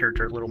giving that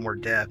character a little more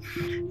depth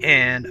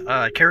and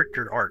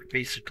character arc,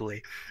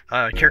 basically.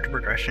 Character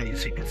progression,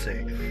 as you could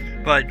say.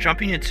 But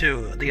jumping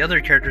into the other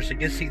characters, you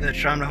can see that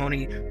Sean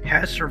Mahoney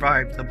has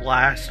survived the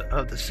blast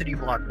of the city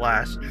block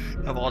blast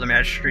of all the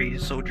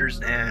Magistrate soldiers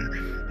and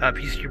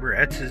Peacekeeper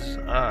X's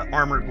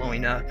armor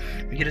blowing up.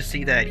 We get to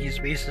see that he's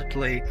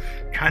basically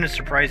kind of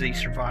surprised that he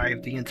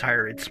survived the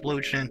entire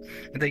explosion,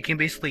 and they can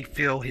basically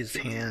feel his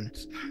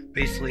hands,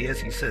 basically, as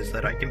he says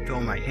that I can feel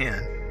my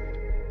hand.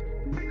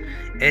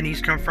 And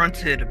he's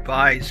confronted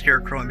by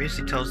Scarecrow and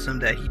basically tells him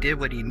that he did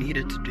what he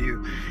needed to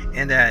do,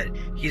 and that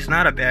he's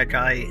not a bad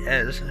guy,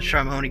 as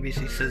Sean Mahoney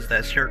basically says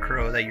that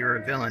Scarecrow, that you're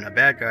a villain, a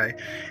bad guy.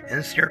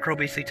 And Scarecrow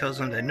basically tells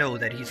him that no,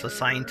 that he's a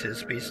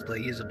scientist,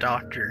 basically, he's a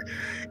doctor.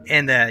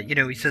 And that, you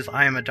know, he says,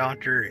 I am a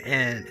doctor,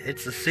 and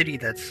it's the city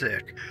that's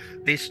sick,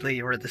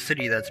 basically, or the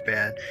city that's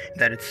bad,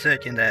 that it's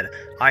sick, and that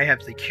I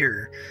have the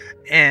cure.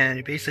 And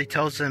he basically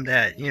tells him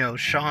that, you know,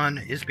 Sean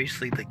is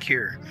basically the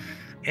cure.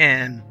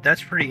 And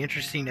that's pretty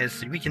interesting,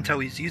 as we can tell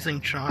he's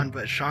using Sean,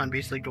 but Sean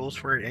basically goes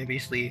for it and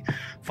basically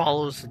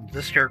follows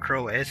the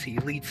Scarecrow as he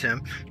leads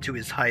him to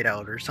his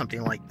hideout or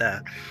something like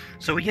that.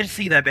 So we get to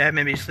see that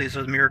Batman basically is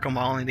with Miracle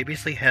Molly, and they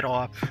basically head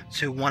off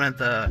to one of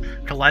the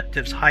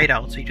Collective's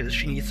hideouts because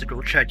she needs to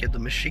go check if the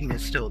machine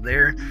is still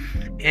there.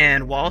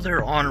 And while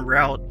they're en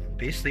route,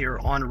 basically are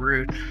en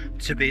route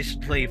to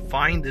basically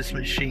find this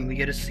machine, we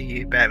get to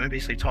see Batman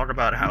basically talk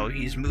about how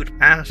he's moved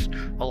past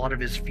a lot of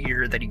his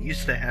fear that he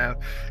used to have,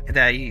 and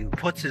that he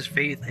puts his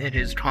faith in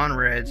his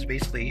comrades,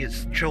 basically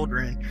his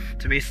children,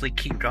 to basically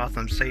keep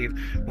Gotham safe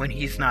when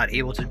he's not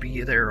able to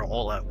be there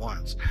all at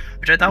once,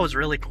 which I thought was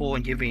really cool,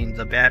 in giving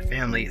the Bat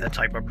Family a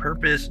type of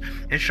purpose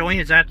and showing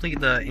exactly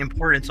the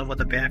importance of what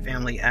the Bat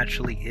Family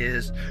actually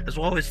is, as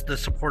well as the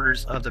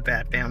supporters of the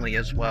Bat Family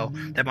as well,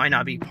 that might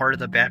not be part of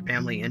the Bat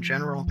Family in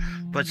general,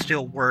 but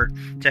still work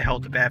to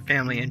help the Bat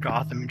Family and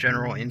Gotham in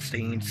general in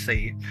staying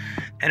safe.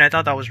 And I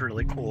thought that was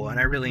really cool, and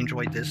I really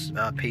enjoyed this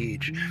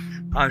page.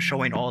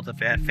 showing all the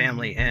Bat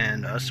family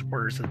and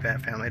supporters of the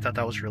Bat family. I thought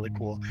that was really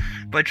cool.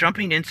 But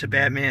jumping into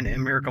Batman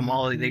and Miracle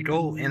Molly, they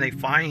go and they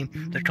find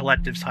the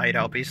Collective's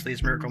hideout. Basically,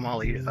 as Miracle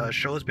Molly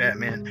shows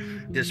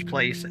Batman this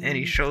place, and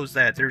he shows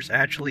that there's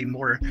actually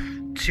more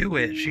to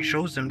it. She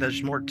shows him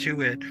there's more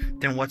to it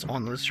than what's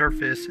on the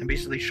surface, and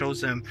basically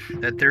shows him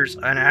that there's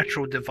an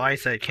actual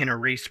device that can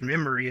erase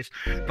memories,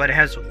 but it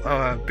has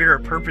a bigger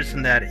purpose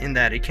in that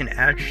it can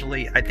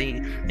actually, I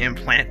think,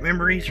 implant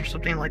memories or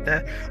something like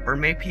that, or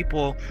make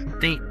people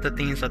think the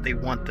things that they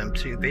want them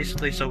to,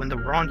 basically. So in the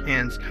wrong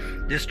hands,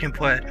 this can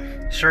put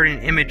certain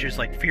images,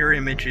 like fear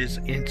images,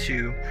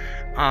 into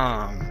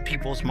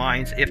people's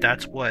minds, if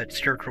that's what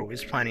Scarecrow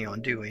is planning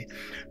on doing.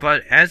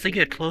 But as they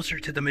get closer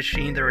to the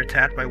machine, they're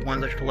attacked by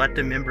one of the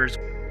Collective members,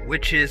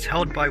 which is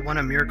held by one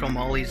of Miracle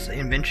Molly's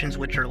inventions,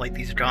 which are like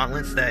these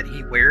gauntlets that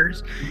he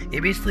wears.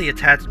 It basically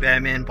attacks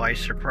Batman by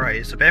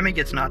surprise. So Batman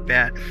gets knocked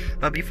back,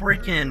 but before he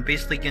can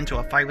basically get into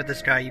a fight with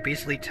this guy, he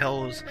basically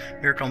tells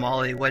Miracle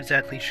Molly what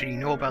exactly should he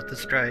know about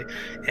this guy,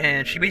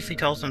 and she basically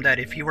tells him that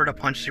if he were to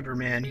punch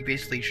Superman, he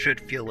basically should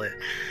feel it,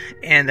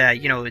 and that,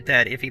 you know,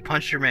 that if he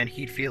punched Superman,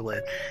 he'd feel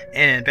it.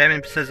 And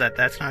Batman says that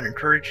that's not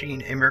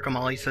encouraging, and Miracle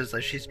Molly says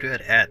that she's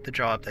good at the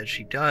job that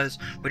she does,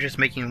 which is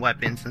making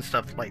weapons and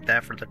stuff like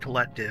that for the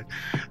Collective.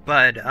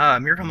 But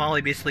Miracle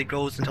Molly basically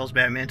goes and tells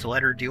Batman to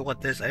let her deal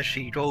with this, as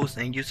she goes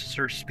and uses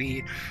her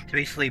speed to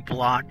basically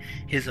block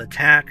his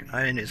attack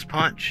and his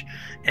punch,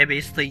 and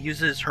basically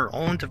uses her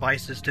own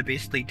devices to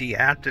basically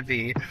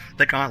deactivate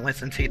the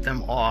gauntlets and take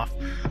them off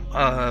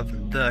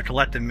of the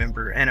Collective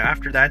member. And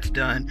after that's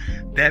done,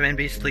 Batman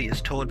basically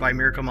is told by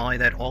Miracle Molly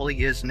that all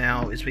he is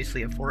now is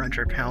basically a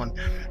 400-pound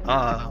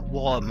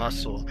wall of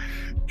muscle.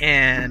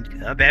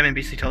 And Batman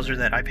basically tells her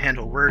that I've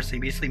handled worse. He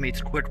basically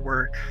makes quick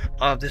work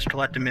of this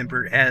Collective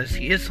member, as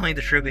he is telling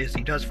the truth, is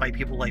he does fight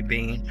people like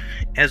Bane,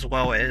 as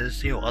well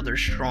as, you know, other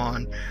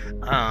strong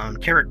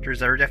characters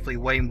that are definitely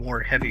way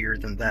more heavier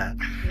than that.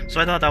 So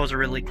I thought that was a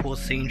really cool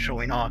scene,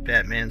 showing off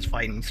Batman's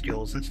fighting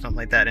skills and stuff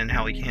like that, and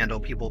how he can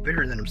handle people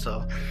bigger than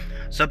himself.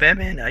 So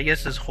Batman, I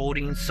guess, is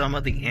holding some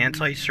of the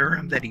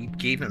anti-serum that he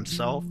gave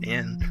himself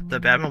in the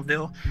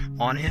Batmobile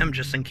on him,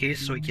 just in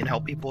case, so he can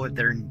help people if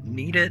they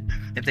need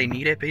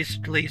it,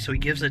 basically. So he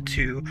gives it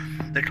to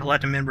the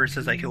Collective member,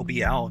 says that he'll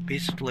be out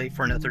basically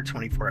for another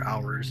 24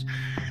 hours,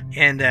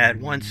 and that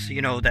once,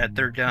 you know, that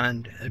they're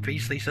done, it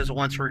basically says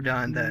once we're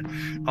done, that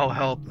I'll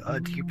help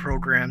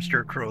deprogram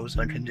Scarecrow's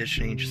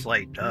unconditioning, just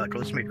like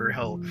Ghostmaker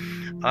helped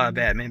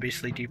Batman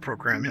basically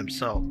deprogram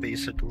himself,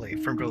 basically,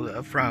 from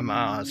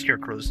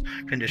Scarecrow's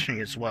conditioning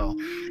as well.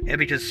 And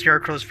because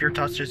Scarecrow's fear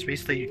touch is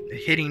basically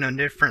hitting a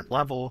different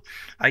level,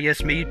 I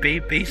guess maybe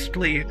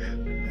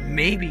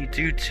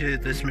due to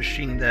this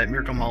machine that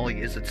Miracle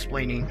Molly is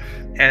explaining,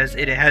 as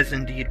it has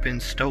indeed been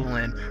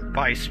stolen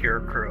by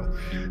Scarecrow,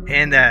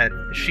 and that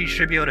she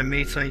should be able to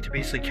make something to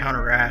basically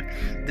counteract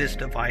this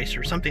device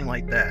or something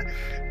like that.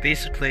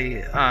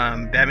 Basically,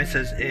 Batman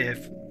says,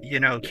 if, you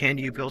know, can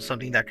you build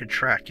something that could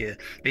track it?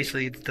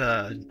 Basically,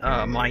 the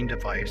mind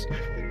device.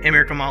 And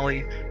Miracle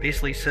Molly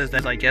basically says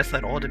that, I guess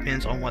that all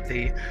depends on what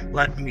they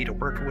left me to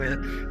work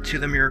with to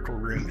the Miracle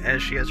Room,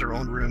 as she has her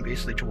own room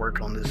basically to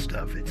work on this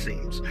stuff, it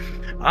seems,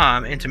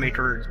 and to make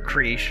her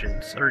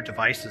creations or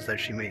devices that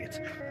she makes.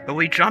 But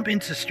we jump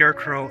into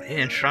Scarecrow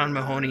and Sean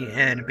Mahoney,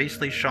 and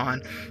basically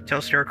Sean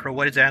tells Scarecrow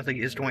what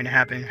exactly is going to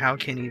happen, how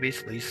can he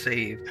basically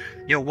save,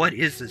 you know, what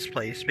is this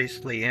place,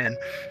 basically. And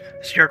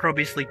Scarecrow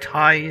basically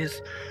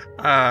ties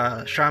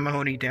Sean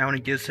Mahoney down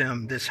and gives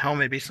him this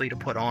helmet basically to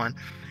put on,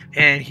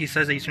 and he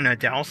says that he's going to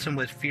douse him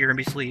with fear, and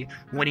basically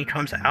when he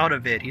comes out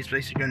of it, he's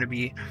basically going to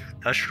be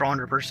a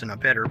stronger person, a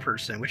better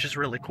person, which is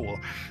really cool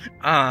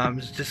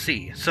to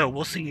see. So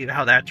we'll see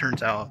how that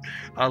turns out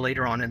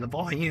later on in the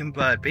volume.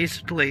 But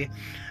basically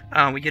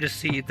we get to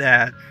see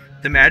that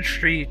the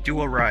Magistrate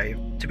do arrive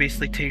to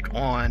basically take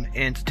on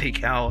and to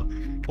take out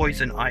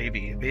Poison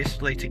Ivy,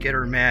 basically to get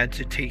her mad,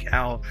 to take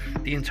out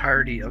the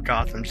entirety of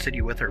Gotham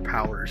City with her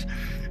powers.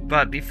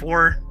 But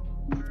before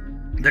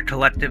the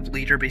Collective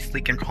leader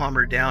basically can calm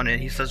her down,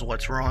 and he says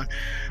what's wrong,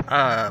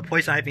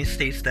 Poison Ivy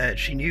states that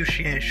she knew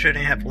she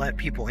shouldn't have let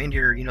people in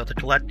here, you know, the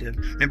Collective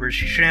members,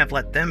 she shouldn't have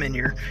let them in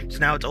here, so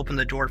now it's opened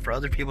the door for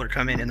other people to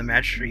come in, and the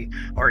Magistrate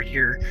are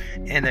here,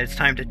 and that it's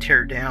time to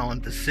tear down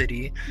the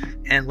city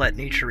and let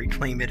nature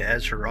reclaim it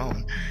as her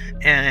own.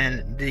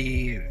 And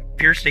the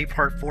Fear State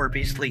Part 4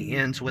 basically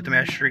ends with the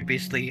Magistrate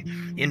basically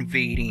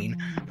invading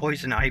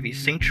Poison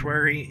Ivy's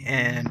sanctuary,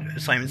 and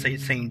Simon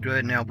Says saying,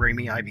 good, now bring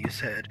me Ivy's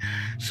head.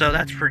 So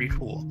that's pretty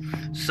cool.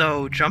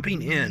 So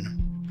jumping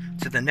in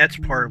to the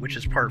next part, which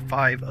is Part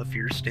 5 of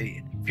Fear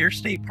State. Fear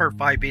State Part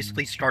 5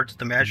 basically starts with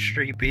the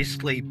Magistrate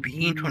basically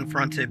being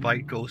confronted by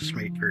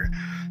Ghostmaker.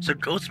 So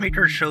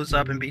Ghostmaker shows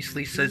up and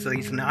basically says that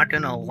he's not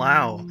going to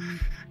allow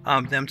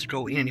them to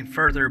go any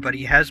further, but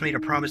he has made a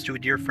promise to a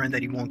dear friend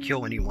that he won't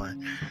kill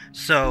anyone.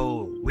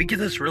 So we get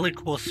this really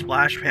cool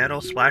splash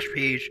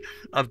page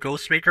of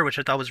Ghostmaker, which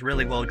I thought was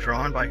really well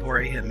drawn by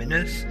Jorge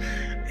Jimenez.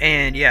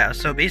 And yeah,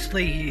 so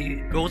basically he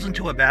goes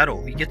into a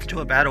battle. He gets into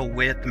a battle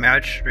with the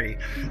magistrate.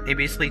 He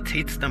basically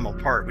takes them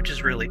apart, which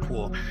is really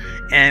cool.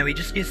 And we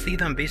just get to see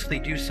them basically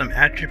do some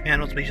action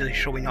panels, basically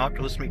showing off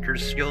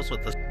Ghostmaker's skills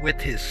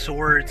with his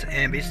swords,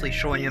 and basically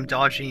showing him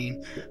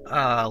dodging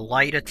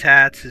light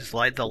attacks,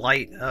 the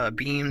light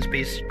beams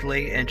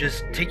basically, and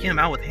just taking him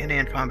out with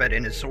hand-to-hand combat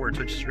in his swords,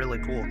 which is really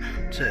cool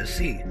to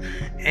see.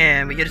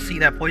 And we get to see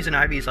that Poison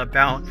Ivy is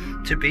about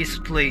to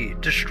basically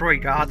destroy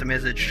Gotham,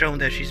 as it's shown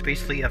that she's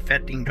basically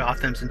affecting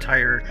Gotham's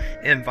entire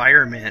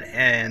environment,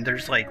 and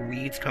there's like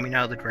weeds coming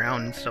out of the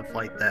ground and stuff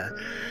like that.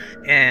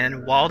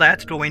 And while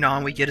that's going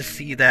on, we get to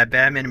see that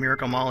Batman and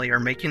Miracle Molly are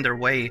making their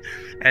way,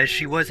 as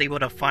she was able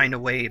to find a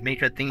way,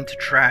 make a thing to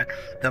track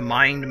the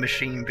mind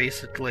machine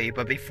basically.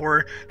 But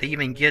before they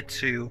even get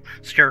to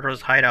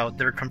Scarecrow's hideout,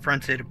 they're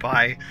confronted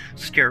by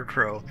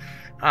Scarecrow,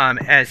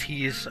 as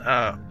he's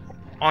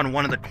on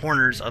one of the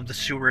corners of the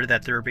sewer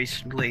that they're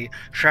basically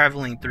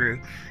traveling through.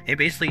 It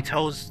basically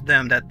tells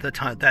them that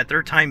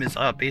their time is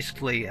up,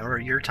 basically, or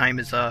your time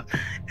is up,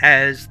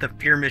 as the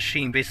fear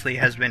machine basically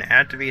has been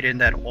activated,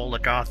 and that all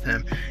of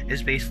Gotham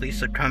is basically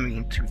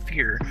succumbing to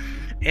fear.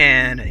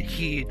 And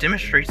he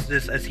demonstrates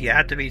this as he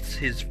activates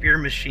his fear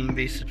machine,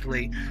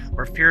 basically,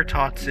 or fear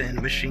toxin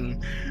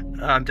machine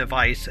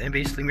device, and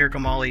basically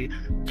Miracle Molly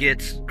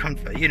gets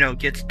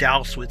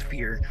doused with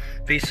fear,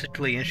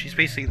 basically, and she's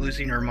basically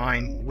losing her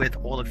mind with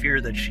all the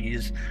fear that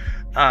she's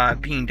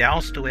being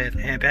doused with.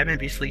 And Batman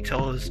basically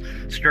tells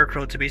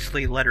Scarecrow to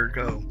basically let her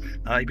go.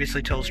 He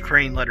basically tells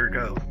Crane let her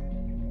go.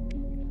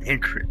 And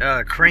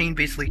Crane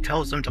basically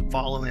tells him to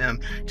follow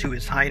him to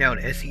his hideout,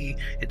 as he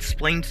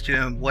explains to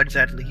him what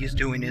exactly he's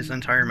doing, his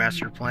entire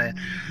master plan.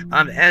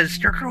 As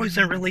Scarecrow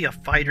isn't really a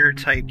fighter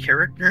type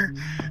character,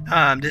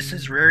 this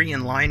is very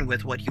in line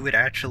with what he would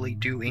actually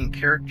do in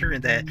character,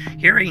 in that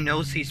he already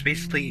knows he's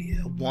basically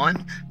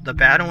won the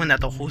battle and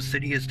that the whole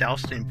city is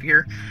doused in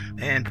fear,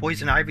 and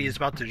Poison Ivy is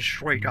about to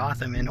destroy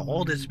Gotham, and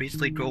all this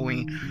basically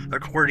going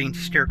according to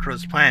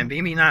Scarecrow's plan.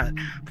 Maybe not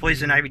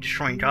Poison Ivy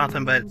destroying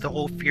Gotham, but the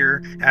whole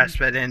fear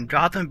aspect, and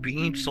Gotham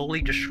being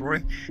solely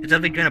destroyed is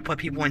definitely going to put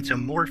people into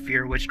more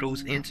fear, which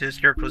goes into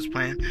Scarecrow's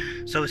plan.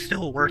 So it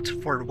still works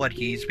for what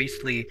he's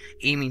basically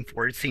aiming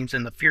for, it seems,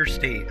 in the fear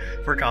state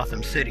for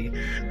Gotham City.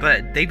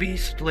 But they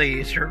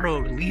basically, Scarecrow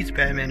leads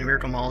Batman and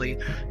Miracle Molly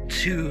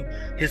to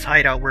his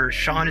hideout, where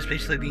Sean is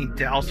basically being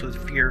doused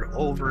with fear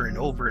over and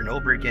over and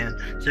over again,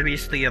 to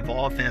basically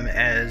evolve him,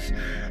 as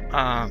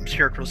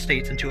Scarecrow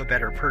states, into a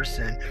better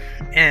person.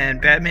 And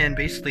Batman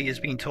basically is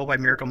being told by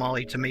Miracle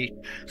Molly to make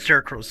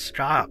Scarecrow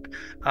stop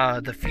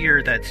the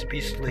fear that's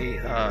basically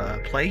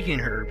plaguing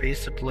her,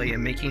 basically,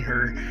 and making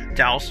her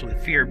doused with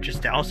fear,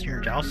 just dousing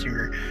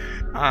her.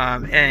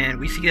 And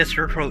we see that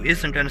Scarecrow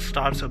isn't going to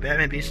stop, so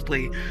Batman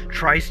basically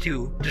tries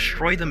to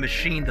destroy the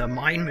machine, the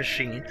mind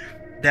machine,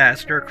 that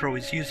Scarecrow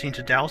is using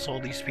to douse all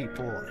these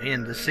people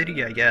in the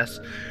city, I guess.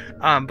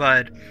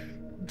 But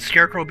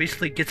Scarecrow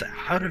basically gets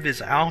out of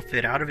his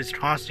outfit, out of his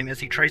costume, as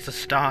he tries to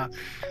stop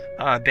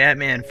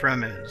Batman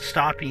from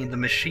stopping the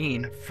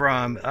machine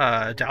from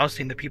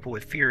dousing the people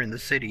with fear in the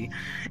city.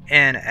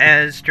 And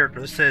as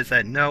Scarecrow says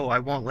that, "No, I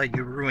won't let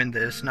you ruin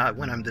this, not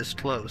when I'm this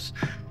close."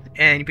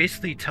 And he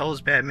basically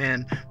tells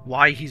Batman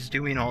why he's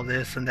doing all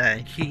this, and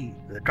that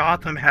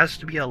Gotham has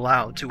to be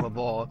allowed to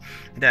evolve,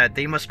 that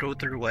they must go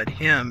through what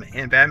him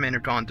and Batman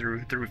have gone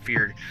through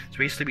fear, to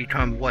basically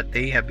become what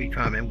they have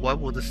become. And what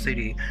will the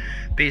city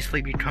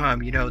basically become?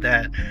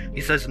 That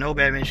he says, "No,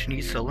 Batman, she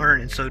needs to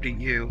learn, and so do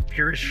you.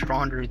 Fear is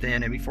stronger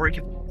than." And before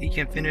he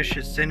can finish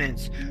his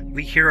sentence,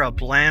 we hear a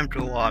blam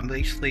go off,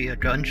 basically a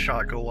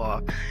gunshot go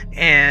off,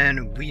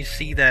 and we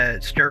see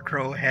that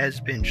Scarecrow has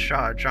been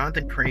shot.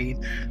 Jonathan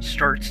Crane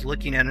starts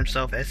looking at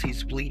himself as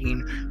he's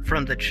bleeding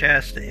from the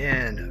chest,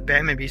 and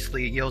Batman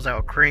basically yells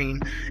out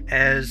 "Crane."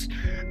 As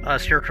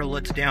Scarecrow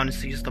looks down and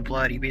sees the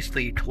blood, he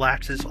basically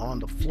collapses on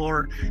the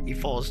floor, he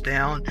falls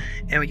down,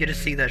 and we get to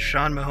see that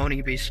Sean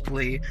Mahoney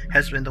basically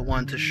has been the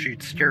one to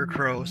shoot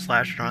Scarecrow /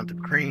 Jonathan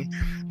Crane.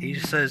 He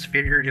says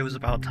figured it was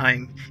about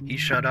time he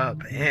shut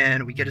up,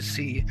 and we get to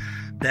see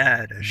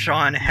that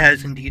Sean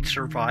has indeed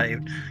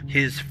survived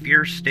his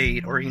fear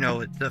state, or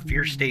the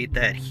fear state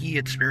that he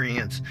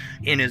experienced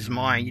in his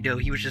mind.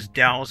 He was just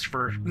doused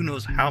for who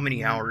knows how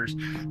many hours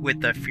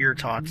with the fear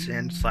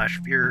toxin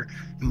 / fear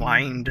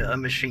mind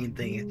machine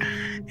thing.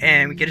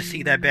 And we get to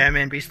see that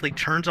Batman basically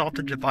turns off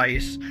the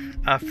device,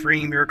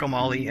 freeing Miracle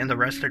Molly and the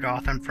rest of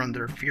Gotham from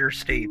their fear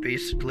state,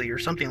 basically, or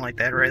something like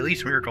that, or at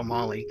least Miracle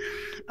Molly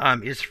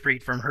is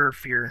freed from her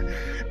fear.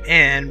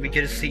 And we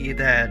get to see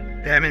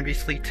that Batman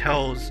basically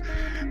tells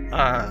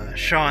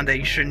Sean that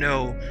he should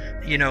know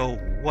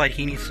what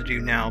he needs to do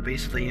now,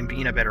 basically, in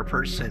being a better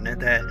person,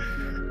 and that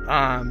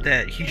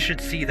that he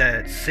should see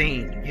that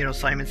Saint,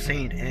 Simon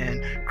Saint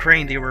and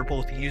Crane, they were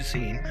both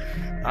using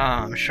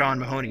Sean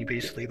Mahoney,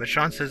 basically. But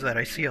Sean says that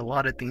I see a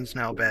lot of things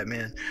now,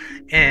 Batman,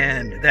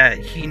 and that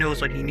he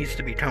knows what he needs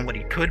to become, what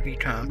he could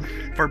become,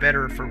 for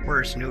better or for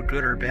worse, no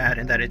good or bad,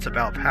 and that it's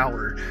about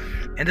power.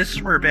 And this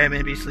is where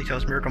Batman basically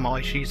tells Miracle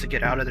Molly she needs to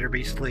get out of there,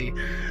 basically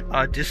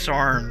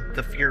disarm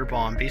the fear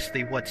bomb,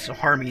 basically what's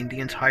harming the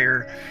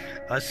entire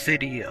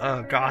city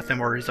of Gotham,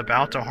 or is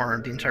about to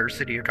harm the entire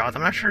city of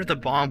Gotham. I'm not sure if the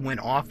bomb went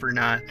off or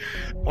not,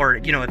 or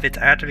if it's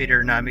activated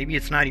or not. Maybe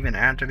it's not even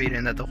activated,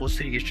 and that the whole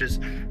city is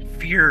just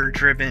fear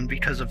driven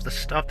because of the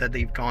stuff that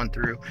they've gone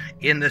through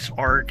in this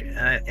arc,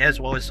 as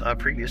well as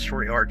previous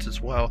story arcs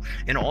as well,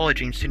 and all of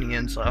James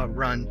Tynion's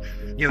run,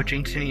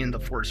 James Tynion the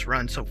Force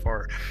run so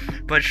far.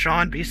 But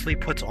Sean basically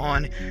puts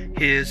on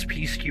his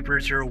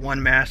Peacekeeper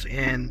 01 mask,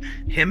 and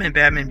him and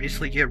Batman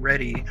basically get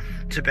ready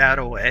to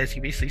battle, as he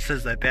basically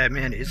says that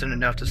Batman isn't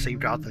enough to save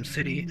Gotham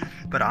City,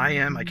 but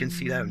I can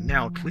see that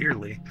now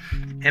clearly.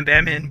 And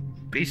Batman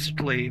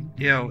basically,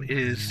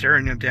 is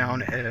staring him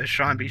down as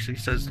Sean basically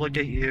says, look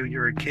at you,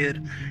 you're a kid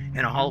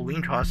in a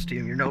Halloween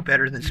costume, you're no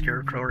better than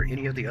Scarecrow or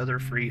any of the other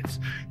freaks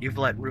you've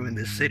let ruin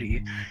this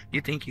city. You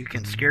think you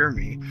can scare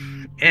me?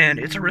 And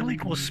it's a really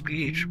cool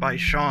speech by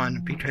Sean,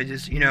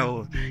 because,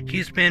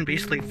 he's been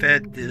basically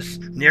fed this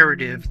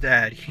narrative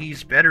that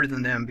he's better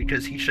than them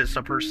because he's just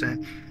a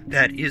person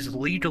that is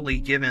legally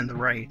given the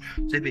right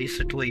to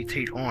basically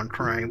take on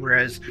crime,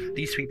 whereas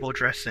these people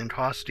dress in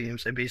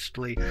costumes and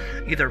basically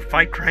either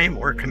fight crime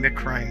or commit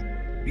crime,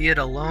 be it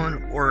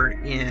alone or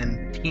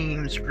in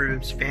teams,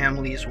 groups,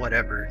 families,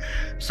 whatever.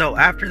 So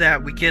after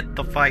that, we get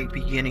the fight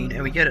beginning,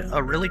 and we get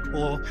a really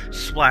cool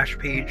splash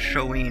page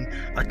showing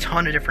a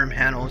ton of different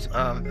panels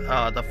of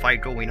the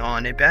fight going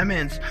on. And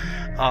Batman's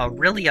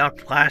really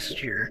outclassed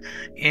here,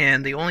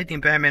 and the only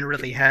thing Batman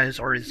really has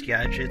are his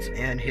gadgets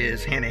and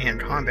his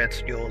hand-to-hand combat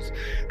skills,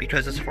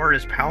 because as far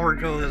as power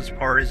goes, as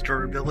far as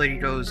durability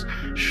goes,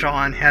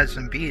 Sean has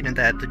him beat, and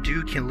that the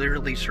dude can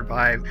literally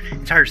survive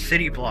entire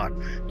city block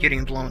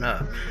getting blown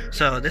up.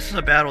 So this is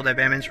a battle that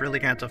Batman's really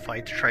going to have to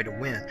fight to try to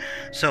win.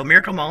 So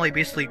Miracle Molly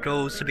basically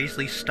goes to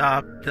basically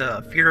stop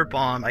the fear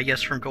bomb, I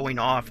guess, from going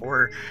off,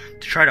 or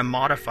to try to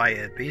modify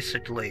it,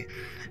 basically.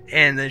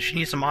 And then she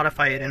needs to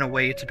modify it in a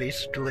way to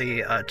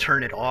basically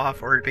turn it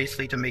off, or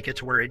basically to make it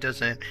to where it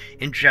doesn't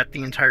inject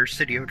the entire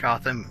city of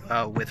Gotham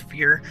with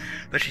fear.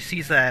 But she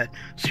sees that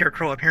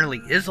Scarecrow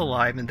apparently is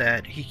alive, and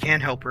that he can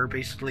help her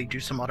basically do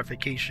some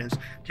modifications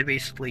to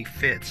basically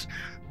fit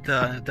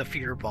the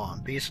fear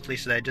bomb, basically,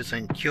 so that it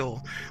doesn't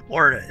kill,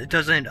 or it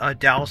doesn't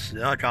douse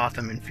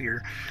Gotham in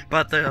fear.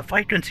 But the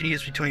fight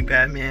continues between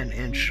Batman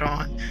and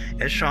Sean,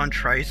 as Sean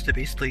tries to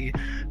basically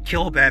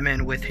kill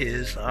Batman with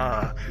his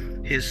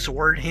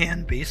sword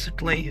hand,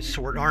 basically his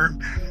sword arm,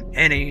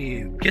 and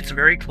he gets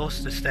very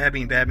close to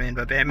stabbing Batman,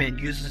 but Batman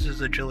uses his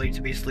agility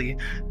to basically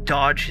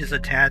dodge his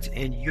attacks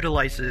and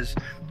utilizes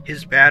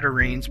his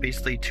batarangs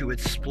basically to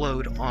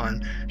explode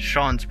on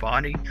Sean's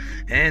body.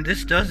 And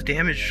this does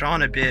damage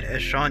Sean a bit,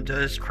 as Sean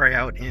does cry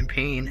out in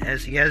pain,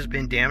 as he has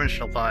been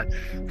damaged a lot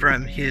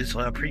from his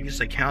previous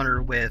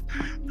encounter with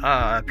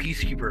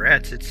Peacekeeper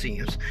X, it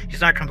seems.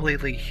 He's not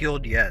completely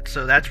healed yet,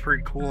 so that's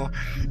pretty cool,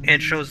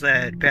 and shows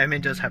that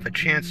Batman does have a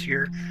chance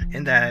here,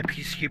 and that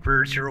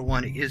Peacekeeper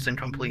 01 isn't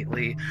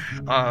completely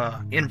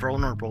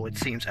invulnerable, it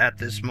seems, at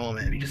this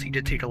moment, because he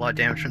did take a lot of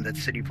damage from that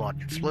city block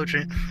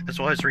explosion, as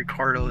well as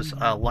Ricardo's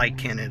light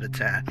cannon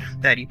attack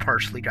that he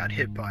partially got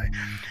hit by.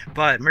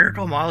 But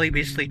Miracle Molly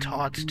basically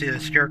talks to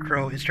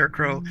Scarecrow, and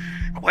Scarecrow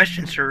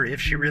questions her if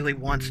she really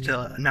wants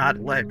to not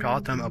let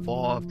Gotham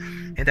evolve,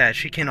 and that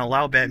she can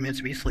allow Batman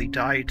to basically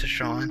die to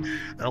Sean,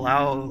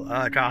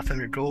 allow Gotham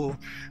to go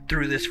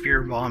through this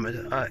fear bomb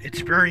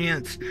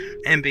experience,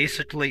 and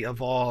basically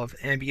evolve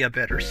and be a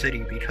better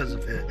city because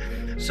of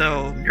it.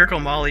 So Miracle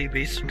Molly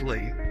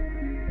basically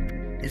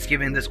is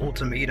giving this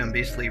ultimatum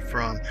basically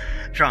from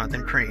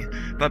Jonathan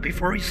Crane. But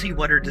before we see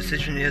what her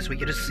decision is, we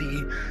get to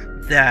see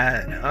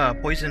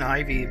that Poison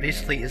Ivy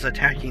basically is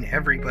attacking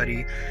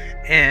everybody,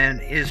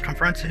 and is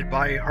confronted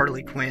by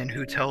Harley Quinn,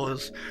 who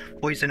tells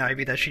Poison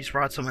Ivy that she's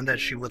brought someone that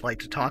she would like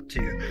to talk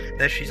to,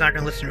 that she's not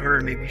going to listen to her,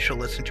 and maybe she'll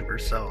listen to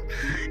herself.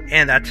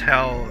 And that's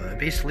how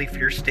basically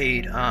Fear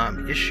State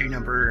issue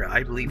number,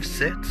 I believe,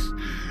 6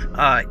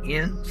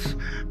 ends.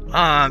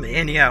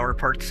 And yeah, or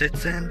part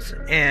 6 ends,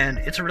 and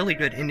it's a really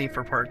good ending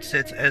for part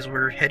 6, as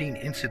we're heading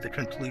into the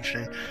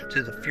conclusion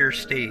to the Fear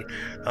State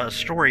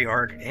story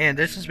arc. And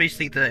this is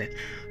basically the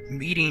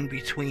meeting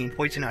between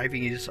Poison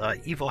Ivy's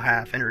evil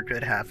half and her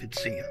good half, it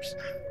seems.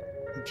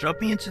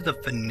 Jumping into the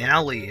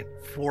finale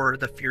for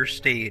the Fear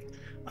State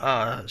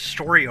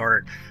story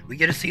arc, we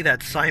get to see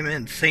that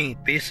Simon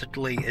Saint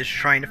basically is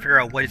trying to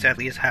figure out what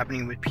exactly is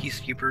happening with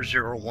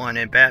Peacekeeper 01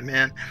 and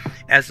Batman,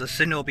 as the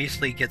signal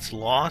basically gets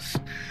lost,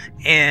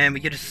 and we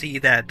get to see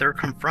that they're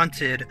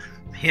confronted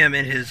him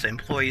and his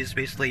employees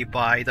basically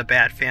by the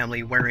Bat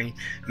family wearing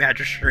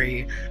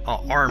magistrate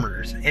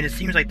armors, and it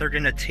seems like they're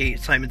going to take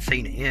Simon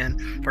Saint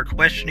in for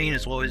questioning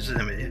as well as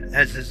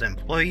his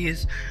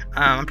employees.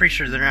 I'm pretty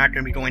sure they're not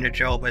going to be going to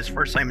jail, but as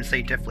for Simon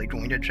Saint, definitely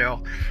going to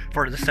jail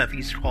for the stuff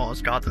he's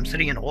caused Gotham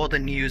City and all the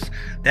news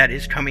that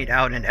is coming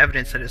out and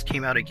evidence that has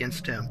came out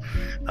against him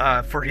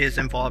for his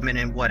involvement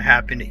in what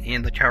happened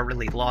in the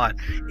Cowardly Lot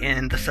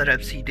and the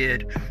setups he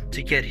did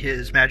to get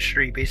his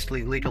magistrate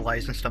basically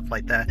legalized and stuff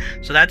like that.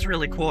 So that's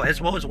really cool,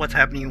 as well as what's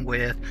happening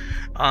with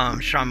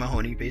Sean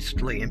Mahoney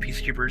basically and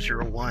Peacekeeper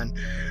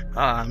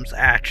 01's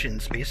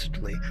actions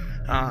basically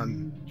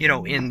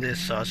in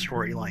this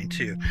storyline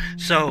too,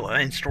 so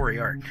in story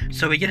arc.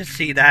 So we get to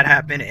see that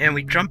happen, and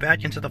we jump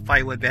back into the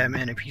fight with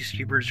Batman and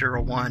Peacekeeper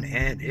 01,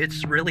 and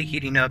it's really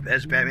heating up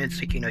as Batman's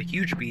taking a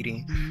huge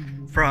beating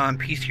from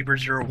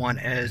Peacekeeper 01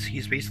 as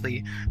he's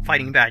basically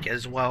fighting back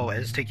as well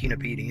as taking a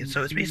beating.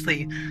 So it's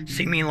basically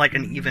seeming like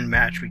an even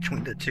match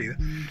between the two.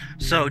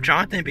 So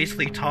Jonathan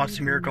basically talks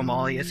to Miracle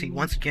Molly as he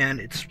once again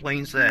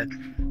explains that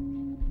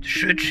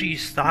should she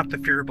stop the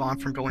fear bomb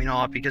from going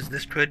off, because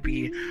this could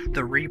be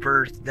the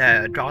rebirth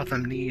that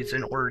Gotham needs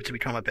in order to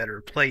become a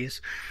better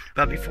place.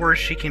 But before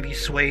she can be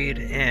swayed,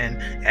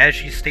 and as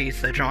she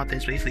states that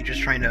Jonathan's basically just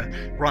trying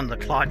to run the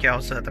clock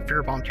out so that the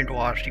fear bomb can go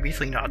off, she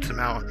basically knocks him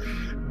out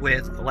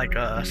with like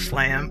a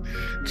slam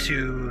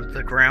to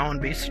the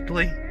ground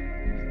basically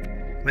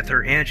with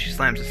her hand. She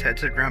slams his head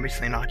to the ground,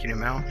 basically knocking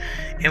him out.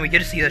 And we get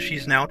to see that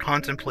she's now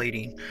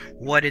contemplating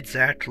what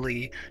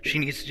exactly she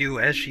needs to do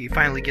as she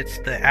finally gets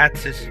the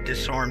Axis to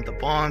disarm the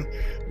bomb.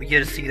 We get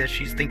to see that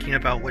she's thinking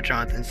about what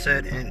Jonathan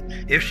said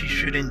and if she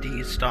should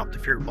indeed stop the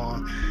fear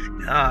bomb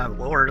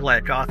or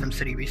let Gotham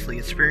City basically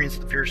experience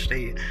the fear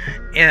state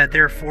and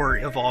therefore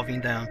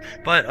evolving them.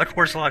 But of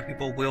course a lot of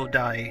people will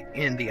die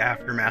in the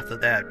aftermath of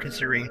that,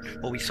 considering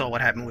what we saw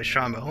what happened with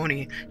Sean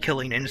Mahoney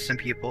killing innocent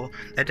people.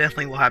 That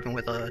definitely will happen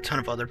with a ton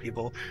of other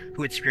people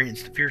who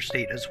experience the fear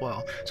state as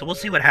well. So we'll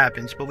see what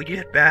happens, but we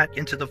get back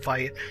into the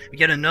fight. We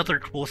get another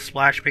cool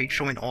splash page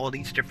showing all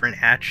these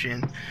different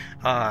action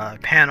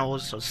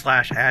panels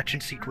slash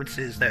action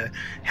sequences that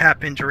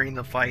happen during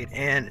the fight,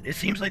 and it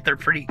seems like they're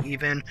pretty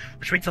even,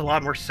 which makes a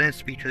lot more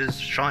sense because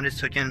Sean has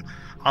taken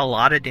a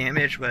lot of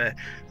damage, but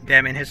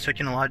Batman has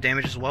taken a lot of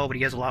damage as well, but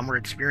he has a lot more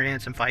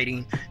experience in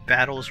fighting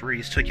battles where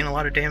he's taken a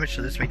lot of damage,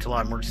 so this makes a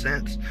lot more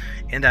sense,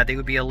 and that they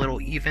would be a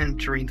little even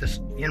during this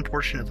end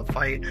portion of the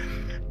fight.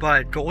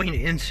 But going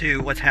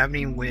into what's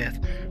happening with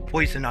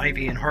Poison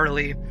Ivy and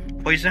Harley,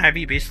 Poison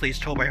Ivy basically is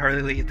told by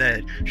Harley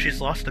that she's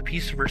lost a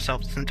piece of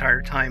herself this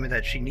entire time and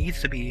that she needs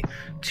to be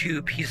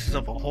two pieces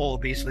of a whole.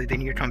 Basically, they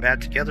need to come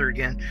back together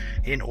again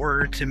in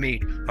order to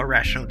make a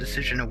rational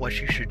decision of what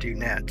she should do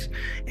next.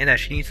 And that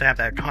she needs to have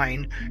that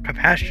kind,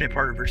 compassionate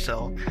part of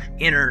herself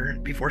in her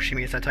before she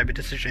makes that type of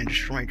decision,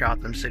 destroying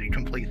Gotham City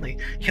completely,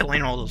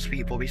 killing all those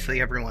people, basically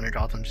everyone in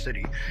Gotham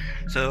City.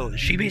 So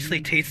she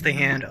basically takes the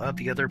hand of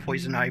the other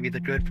Poison Ivy,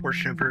 the good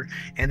portion of her,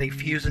 and they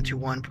fuse into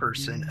one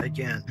person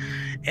again.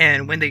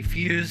 And when they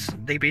fuse,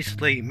 they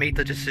basically made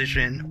the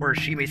decision, or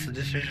she makes the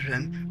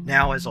decision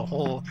now as a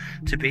whole,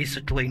 to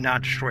basically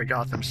not destroy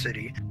Gotham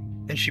City.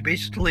 And she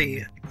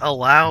basically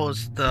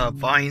allows the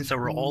vines that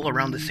were all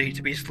around the city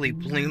to basically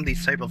bloom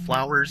these type of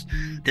flowers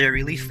that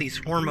release these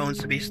hormones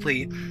to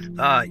basically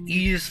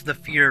ease the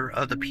fear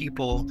of the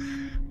people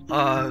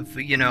of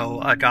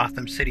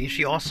Gotham City.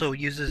 She also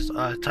uses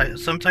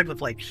some type of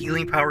like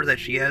healing power that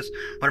she has,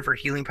 one of her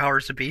healing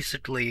powers, to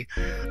basically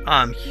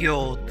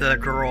heal the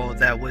girl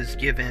that was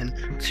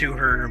given to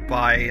her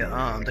by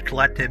the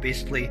Collective,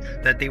 basically,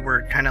 that they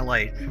were kind of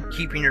like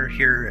keeping her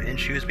here, and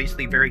she was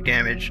basically very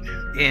damaged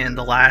in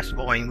the last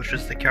volume, which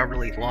was the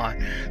Cowardly Lot.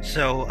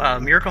 So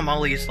Miracle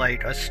Molly is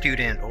like a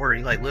student, or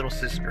like little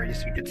sister,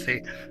 as you could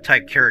say,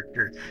 type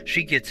character.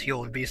 She gets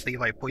healed basically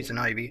by Poison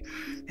Ivy,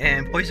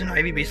 and Poison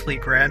Ivy basically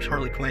grabs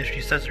Harley Quinn.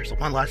 She says there's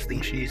one last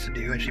thing she needs to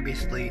do, and she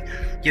basically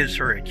gives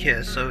her a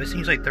kiss. So it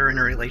seems like they're in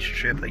a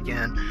relationship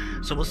again.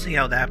 So we'll see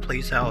how that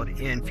plays out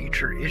in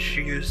future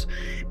issues.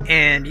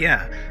 And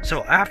yeah,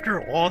 so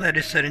after all that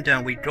is said and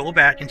done, we go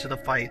back into the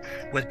fight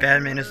with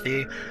Batman as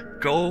they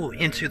go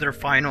into their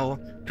final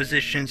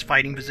positions,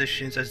 fighting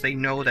positions, as they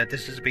know that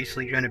this is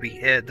basically going to be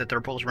it, that they're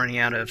both running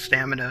out of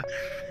stamina.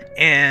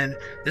 And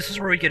this is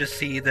where we get to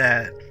see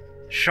that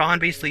Sean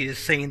basically is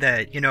saying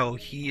that,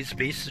 he's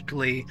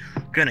basically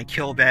gonna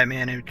kill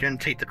Batman and gonna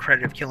take the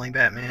credit of killing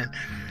Batman,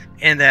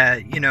 and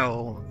that,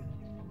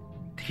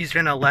 he's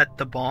gonna let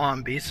the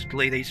bomb,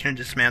 basically, that he's gonna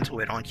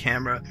dismantle it on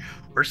camera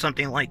or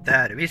something like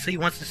that. Basically, he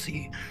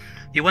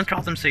wants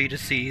Gotham City to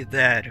see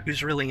that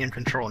who's really in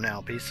control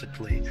now,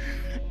 basically.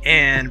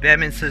 And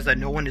Batman says that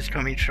no one is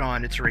coming,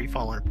 Sean, it's already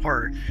fallen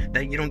apart,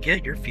 that you don't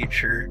get your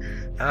future,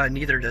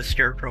 neither does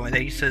Scarecrow, and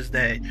that he says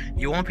that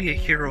you won't be a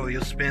hero,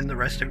 you'll spend the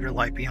rest of your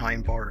life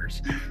behind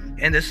bars.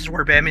 And this is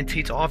where Batman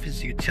takes off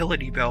his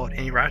utility belt and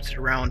he wraps it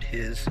around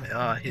his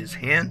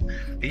hand,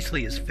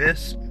 basically his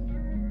fist.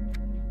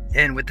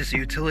 And with this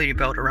utility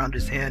belt around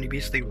his hand, he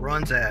basically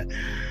runs at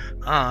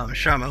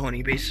Sean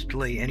Mahoney,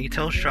 basically, and he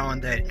tells Sean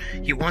that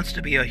he wants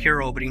to be a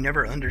hero, but he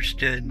never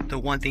understood the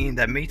one thing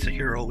that makes a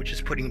hero, which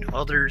is putting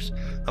others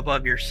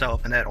above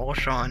yourself, and that all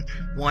Sean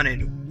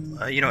wanted,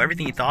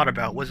 everything he thought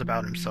about was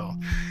about himself,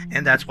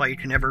 and that's why you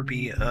can never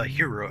be a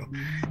hero.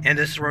 And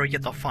this is where we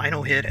get the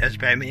final hit as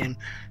Batman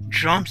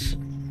jumps,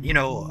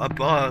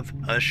 above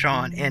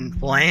Sean and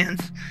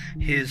lands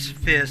his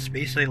fist,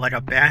 basically like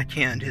a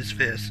backhand, his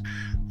fist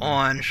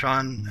on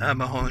Sean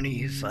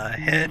Mahoney's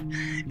head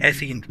as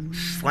he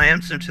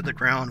slams him to the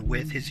ground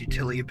with his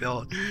utility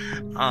belt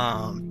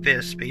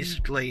fist,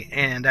 basically,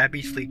 and that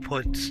basically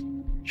puts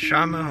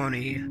Sean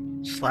Mahoney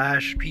 /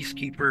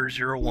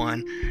 Peacekeeper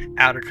 01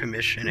 out of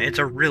commission. It's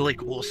a really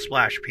cool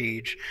splash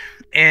page,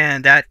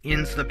 and that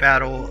ends the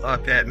battle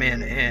of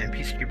Batman and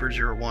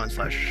Peacekeeper 01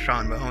 /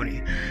 Sean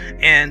Mahoney,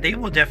 and they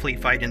will definitely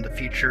fight in the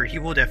future. He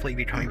will definitely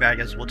be coming back,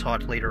 as we'll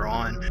talk later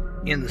on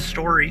in the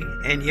story.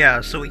 And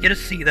yeah, so we get to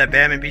see that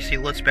Batman basically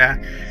looks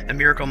back at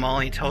Miracle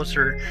Molly, tells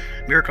her,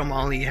 "Miracle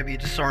Molly, have you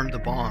disarmed the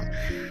bomb?"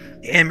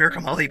 And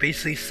Miracle Molly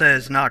basically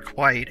says, "Not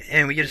quite."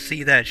 And we get to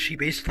see that she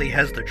basically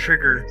has the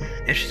trigger,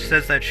 and she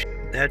says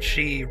that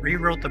she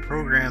rewrote the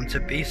program to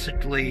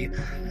basically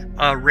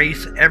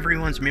erase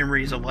everyone's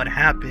memories of what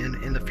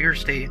happened in the fear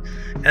state,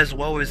 as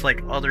well as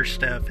like other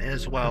stuff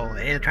as well,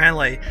 and kind of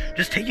like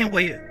just taking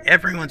away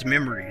everyone's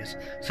memories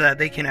so that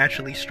they can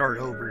actually start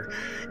over.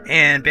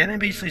 And Batman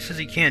basically says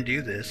he can't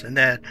do this, and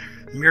that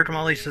Miracle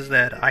Molly says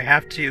that I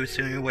have to, it's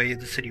the only way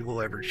the city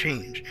will ever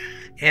change.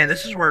 And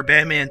this is where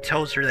Batman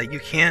tells her that you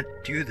can't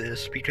do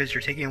this because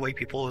you're taking away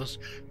people's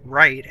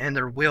right and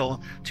their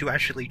will to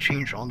actually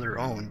change on their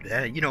own,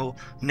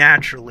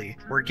 naturally,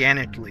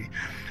 organically.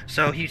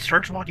 So he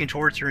starts walking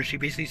towards her, and she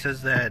basically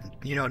says that,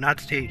 not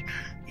to take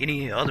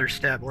any other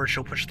step or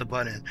she'll push the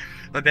button.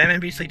 But Batman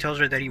basically tells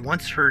her that he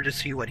wants her to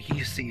see what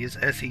he sees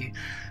as he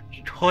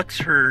hooks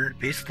her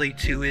basically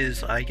to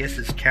his, I guess,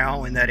 his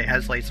cow, and that it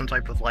has like some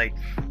type of like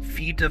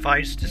feed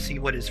device to see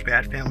what his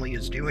Bat family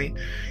is doing.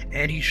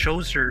 And he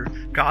shows her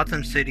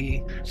Gotham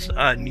City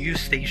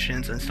news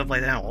stations and stuff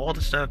like that, all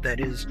the stuff that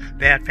his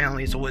Bat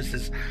family, as well as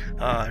his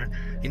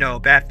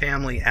Bat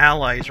family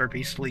allies are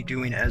basically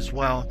doing as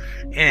well,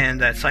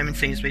 and that Simon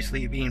Saint is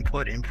basically being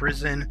put in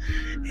prison,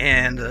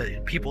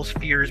 and people's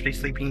fears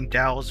basically being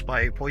doused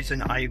by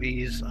Poison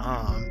Ivy's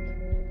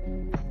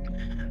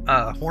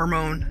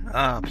hormone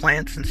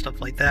plants and stuff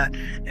like that.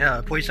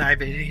 Poison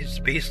Ivy has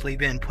basically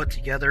been put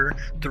together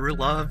through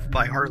love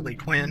by Harley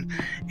Quinn,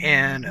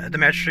 and the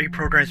magistrate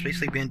program has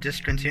basically been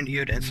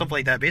discontinued and stuff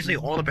like that. Basically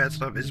all the bad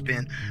stuff has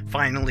been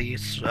finally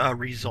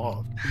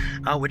resolved,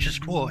 which is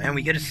cool. And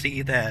we get to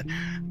see that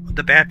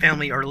the Bat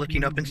family are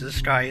looking up into the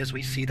sky as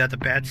we see that the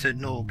Bat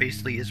Signal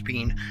basically is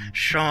being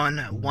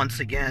shone once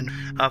again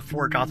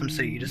for Gotham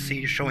City to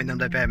see, showing them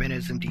that Batman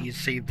has indeed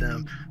saved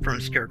them from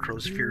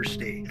Scarecrow's fear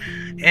state.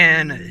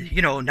 And,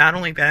 not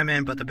only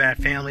Batman, but the Bat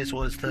family, as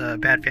well as the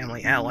Bat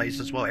family allies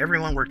as well,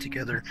 everyone worked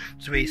together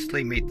to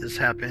basically make this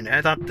happen. And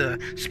I thought the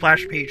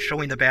splash page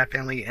showing the Bat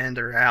family and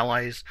their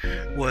allies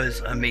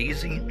was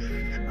amazing,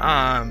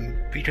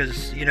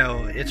 because,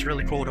 it's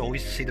really cool to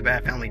always see the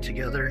Bat family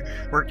together,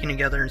 working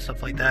together and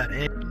stuff like that.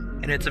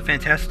 And it's a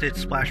fantastic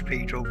splash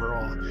page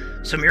overall.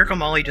 So Miracle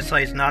Molly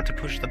decides not to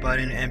push the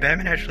button, and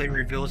Batman actually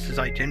reveals his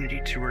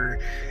identity to her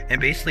and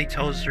basically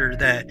tells her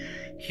that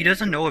he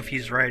doesn't know if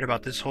he's right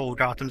about this whole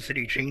Gotham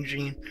City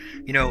changing,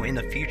 in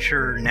the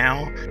future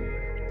now.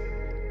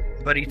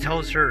 But he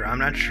tells her, "I'm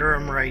not sure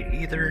I'm right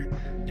either.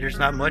 There's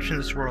not much in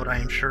this world I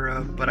am sure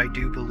of, but I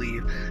do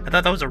believe." I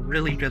thought that was a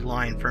really good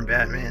line from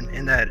Batman,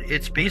 in that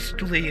it's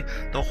basically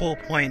the whole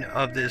point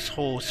of this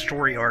whole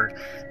story arc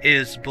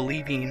is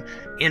believing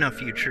in a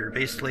future,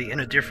 basically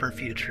in a different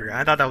future.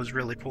 I thought that was a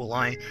really cool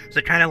line. So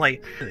it kind of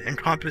like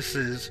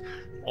encompasses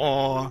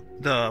all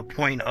the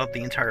point of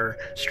the entire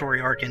story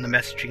arc and the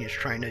messaging it's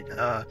trying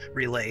to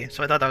relay.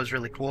 So I thought that was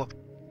really cool.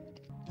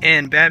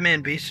 And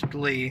Batman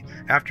basically,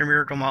 after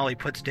Miracle Molly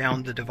puts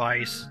down the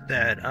device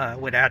that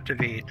would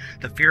activate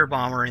the fear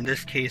bomb, or in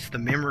this case the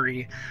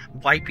memory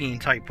wiping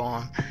type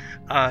bomb,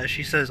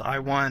 she says, I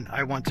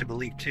want to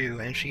believe too,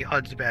 and she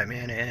hugs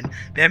Batman, and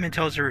Batman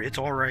tells her it's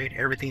alright,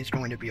 everything's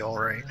going to be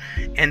alright.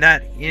 And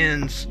that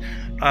ends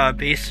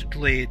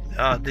basically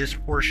this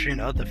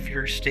portion of the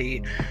fear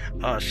state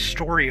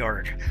story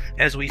arc,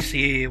 as we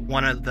see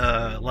one of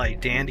the like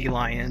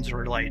dandelions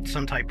or like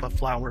some type of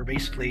flower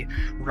basically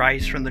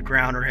rise from the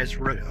ground, or has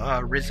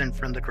risen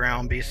from the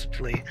ground,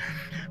 basically,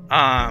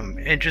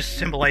 and just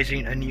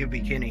symbolizing a new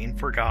beginning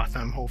for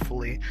Gotham,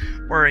 hopefully,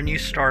 or a new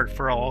start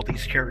for all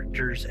these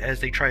characters as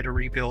they try to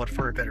rebuild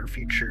for a better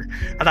future.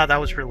 I thought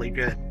that was really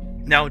good.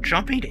 Now,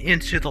 jumping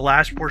into the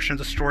last portion of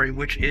the story,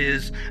 which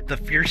is the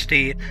Fear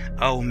State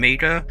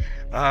Omega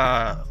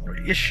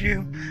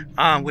issue,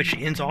 which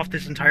ends off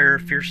this entire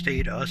Fear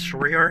State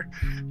story arc.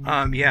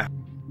 Yeah.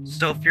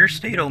 So Fear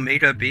State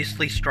Omega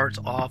basically starts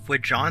off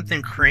with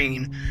Jonathan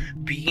Crane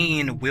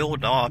being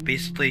wheeled off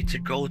basically to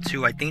go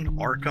to, I think,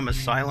 Arkham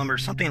Asylum or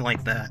something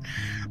like that,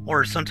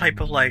 or some type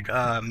of like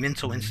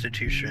mental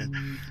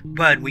institution.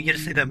 But we get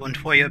to see that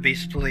Montoya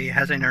basically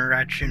has an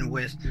interaction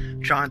with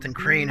Jonathan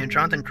Crane, and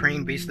Jonathan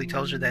Crane basically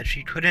tells her that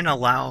she couldn't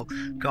allow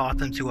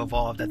Gotham to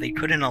evolve, that they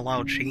couldn't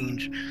allow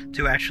change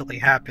to actually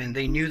happen.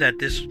 They knew that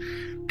this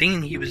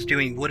thing he was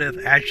doing would have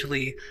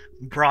actually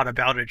brought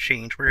about a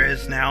change,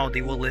 whereas now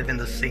they will live in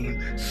the same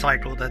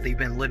cycle that they've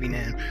been living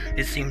in,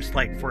 it seems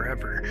like,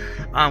 forever.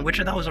 Which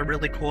I thought was a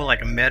really cool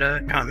like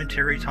meta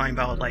commentary, talking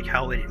about like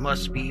how it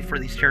must be for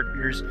these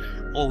characters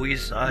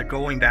always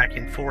going back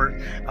and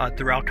forth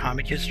throughout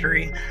comic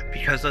history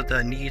because of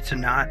the need to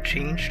not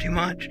change too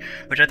much,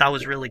 which I thought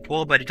was really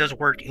cool. But it does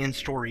work in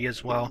story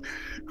as well,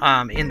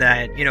 in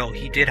that, you know,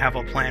 he did have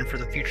a plan for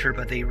the future,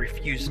 but they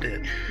refused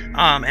it.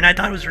 And I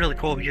thought it was really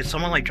cool because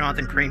someone like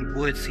Jonathan Crane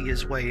would see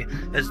his way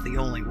as the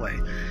only way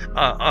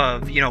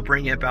of, you know,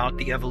 bringing about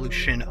the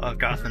evolution of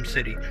Gotham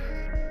City.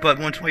 But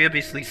Montoya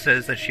basically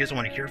says that she doesn't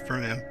want to hear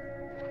from him,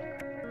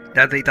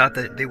 that they thought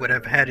that they would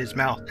have had his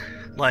mouth,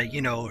 like,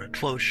 you know,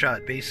 closed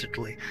shut,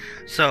 basically.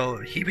 So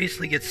he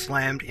basically gets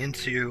slammed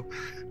into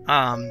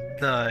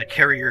the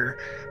carrier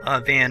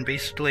van,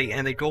 basically,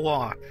 and they go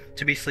off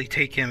to basically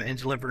take him and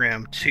deliver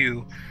him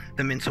to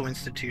the mental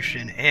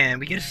institution. And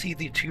we get to see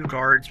the two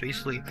guards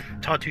basically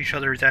talk to each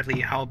other exactly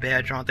how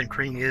bad Jonathan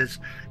Crane is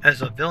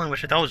as a villain,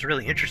 which I thought was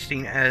really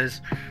interesting,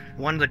 as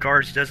one of the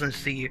guards doesn't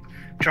see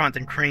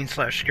Jonathan Crane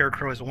 /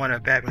 Scarecrow as one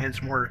of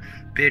Batman's more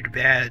big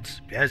bads,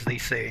 as they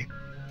say.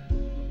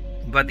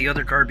 But the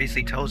other guard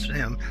basically tells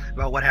him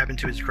about what happened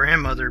to his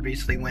grandmother,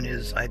 basically when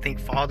his, I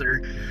think,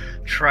 father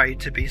tried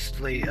to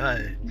basically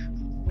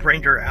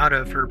bring her out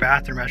of her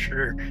bathroom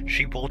after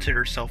she bolted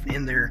herself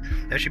in there,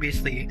 that she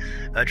basically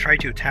tried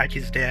to attack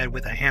his dad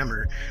with a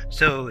hammer.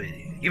 So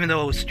even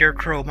though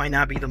Scarecrow might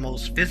not be the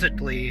most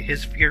physically,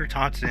 his fear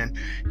toxin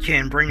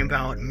can bring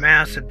about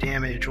massive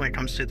damage when it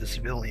comes to the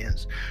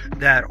civilians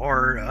that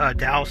are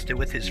doused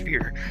with his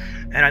fear.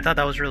 And I thought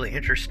that was really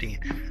interesting.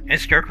 And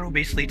Scarecrow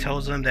basically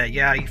tells him that,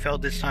 yeah, he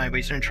failed this time, but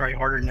he's going to try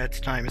harder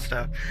next time and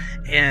stuff.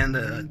 And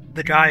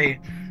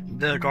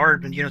the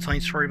guard, you know, telling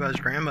a story about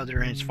his grandmother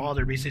and his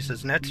father, basically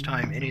says next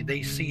time, and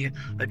they see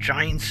a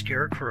giant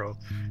scarecrow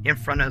in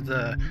front of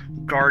the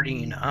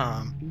guarding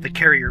the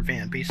carrier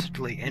van,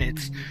 basically. And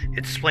it's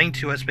explained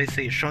to us,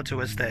 basically it's shown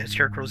to us that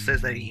Scarecrow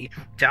says that he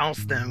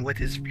doused them with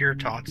his fear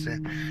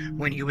toxin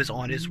when he was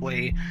on his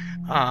way,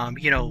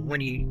 you know,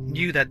 when he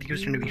knew that he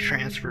was going to be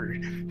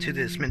transferred to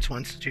this mental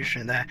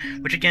institution, that,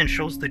 which again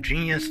shows the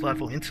genius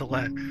level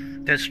intellect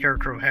that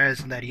Scarecrow has,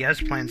 and that he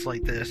has plans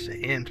like this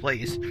in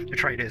place to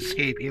try to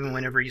escape even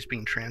whenever he's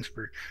being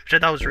transferred, which I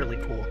thought was really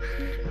cool.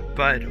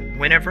 But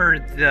whenever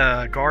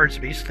the guards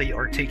basically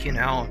are taken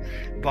out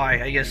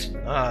by, I guess,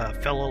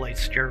 fellow like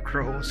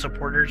Scarecrow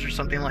supporters or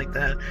something like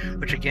that,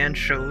 which again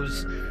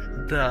shows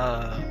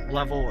the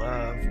level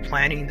of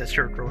planning that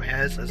Scarecrow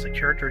has as a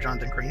character,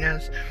 Jonathan Crane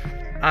has.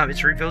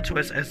 It's revealed to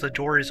us as the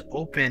door is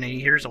open and he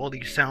hears all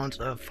these sounds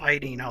of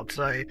fighting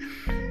outside,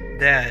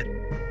 that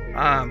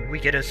we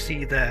get to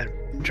see that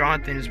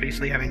Jonathan is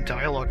basically having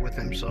dialogue with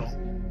himself,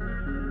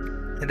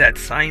 and that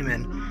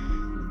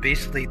Simon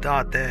basically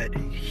thought that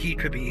he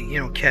could be, you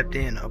know, kept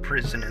in a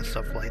prison and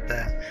stuff like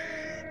that,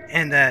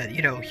 and that,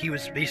 you know, he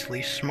was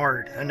basically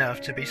smart enough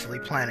to basically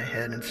plan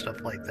ahead and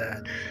stuff like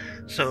that.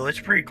 So it's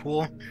pretty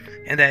cool,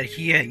 and that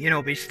he, you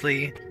know,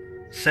 basically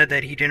said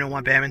that he didn't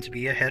want Batman to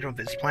be ahead of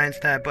his plans,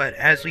 that, but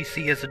as we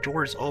see as the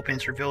doors open,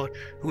 it's revealed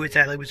who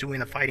exactly was doing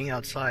the fighting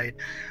outside,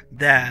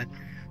 that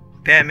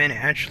Batman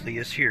actually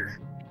is here.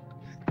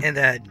 And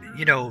that,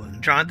 you know,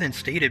 Jonathan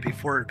stated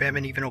before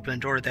Batman even opened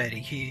the door that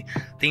he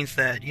thinks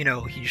that, you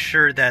know, he's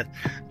sure that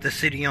the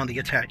city on the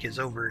attack is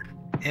over.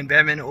 And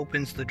Batman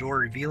opens the door,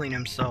 revealing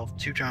himself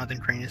to Jonathan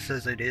Crane, and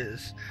says it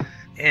is.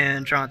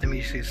 And Jonathan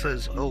basically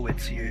says, oh,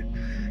 it's you.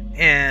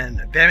 And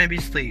Batman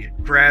basically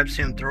grabs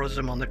him, throws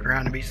him on the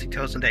ground, and basically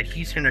tells him that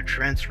he's going to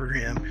transfer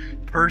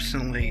him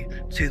personally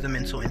to the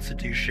mental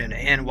institution.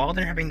 And while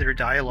they're having their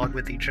dialogue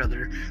with each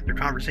other, their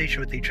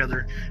conversation with each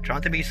other,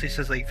 Jonathan basically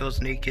says that he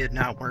feels naked,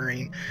 not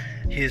wearing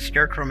his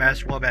Scarecrow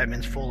mask, while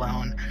Batman's full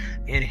on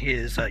in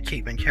his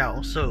cape and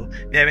cowl. So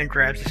Batman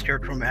grabs the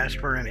Scarecrow mask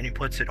for him and he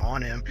puts it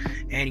on him,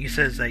 and he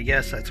says that,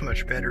 yes, that's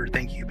much better,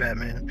 thank you,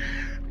 Batman.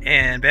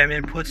 And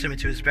Batman puts him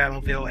into his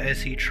Batmobile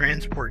as he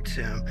transports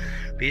him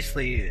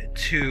basically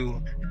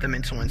to the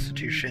mental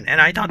institution.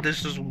 And I thought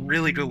this was a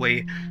really good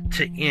way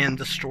to end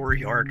the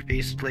story arc,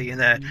 basically, in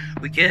that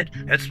we get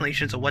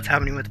explanations of what's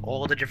happening with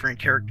all the different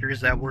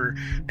characters that were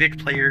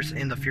big players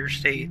in the Fear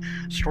State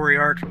story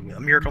arc.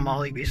 Miracle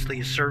Molly basically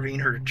is serving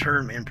her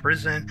term in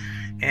prison,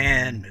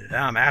 and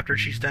after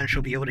she's done,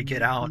 she'll be able to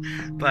get out.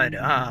 But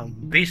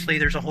basically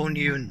there's a whole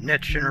new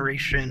next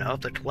generation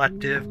of the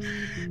collective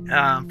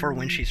for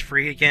when she's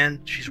free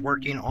again. She's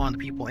working on the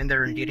people in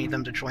there and getting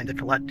them to join the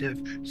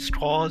collective's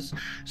cause.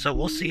 So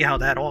we'll see how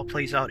that all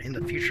plays out in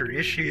the future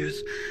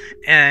issues.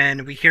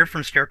 And we hear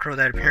from Scarecrow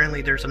that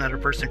apparently there's another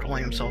person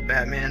calling himself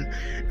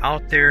Batman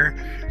out there.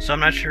 So I'm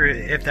not sure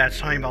if that's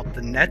talking about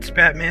the next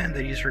Batman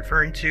that he's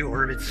referring to,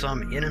 or if it's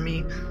some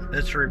enemy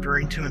that's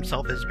referring to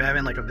himself as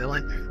Batman, like a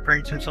villain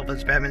referring to himself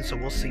as Batman. So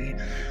we'll see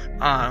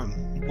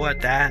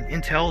what that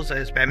entails,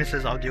 as Batman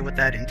says, I'll deal with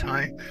that in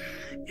time.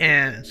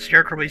 And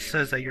Scarecrow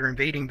says that you're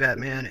invading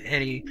Batman,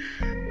 and he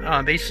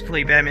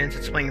basically Batman's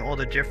explaining all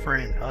the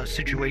different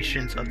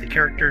situations of the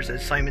characters,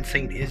 as Simon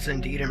Saint is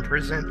indeed in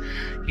prison.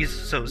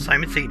 So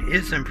Simon Saint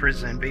is in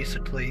prison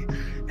basically,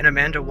 and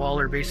Amanda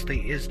Waller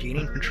basically is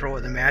gaining control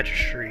of the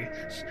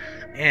magistrates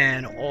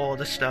and all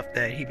the stuff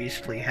that he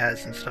basically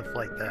has and stuff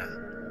like that.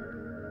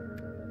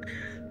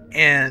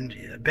 And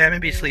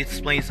Batman basically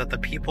explains that the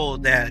people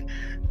that,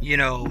 you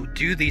know,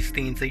 do these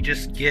things, they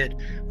just get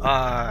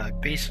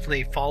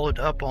basically followed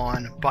up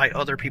on by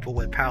other people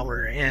with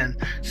power. And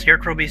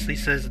Scarecrow basically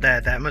says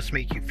that that must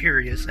make you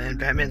furious, and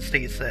Batman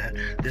states that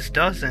this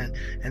doesn't,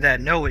 and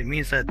that no, it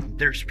means that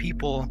there's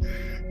people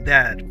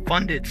that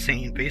funded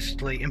Saint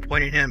basically and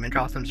pointed him in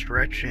Gotham's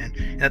direction,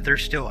 and that they're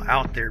still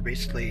out there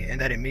basically,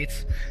 and that it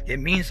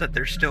means that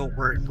there's still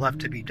work left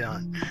to be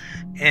done.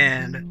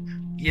 And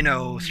you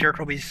know,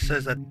 Scarecrow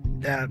says that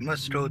that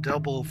must go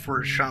double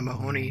for Sean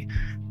Mahoney,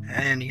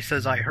 and he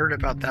says, I heard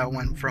about that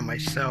one from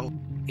myself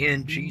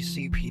in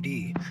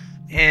GCPD.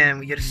 And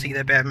we get to see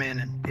that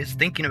Batman is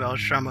thinking about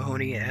Sean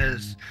Mahoney,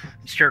 as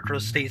Scarecrow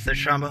states that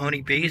Sean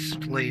Mahoney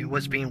basically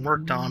was being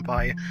worked on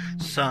by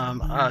some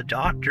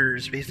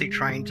doctors, basically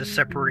trying to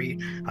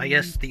separate, I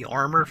guess, the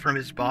armor from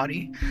his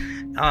body,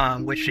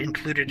 which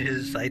included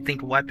his, I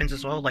think, weapons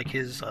as well, like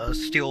his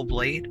steel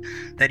blade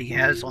that he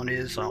has on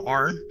his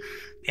arm.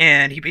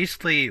 And he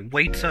basically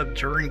wakes up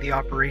during the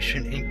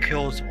operation and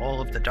kills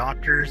all of the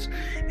doctors,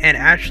 and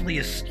actually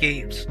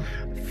escapes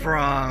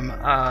from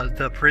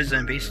the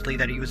prison basically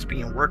that he was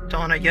being worked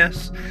on, I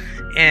guess.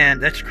 And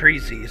that's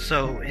crazy.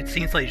 So it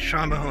seems like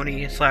Sean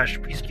Mahoney /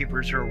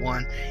 Peacekeeper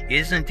 01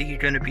 is indeed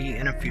going to be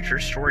in a future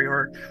story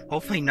arc,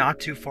 hopefully not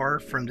too far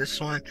from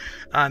this one.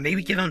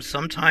 Maybe give him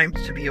some time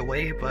to be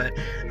away, but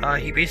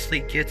he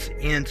basically gets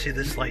into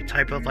this like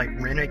type of like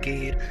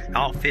renegade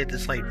outfit,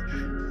 this like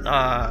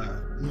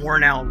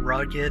worn out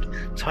rugged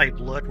type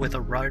look with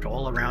a rug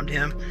all around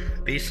him,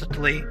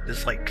 basically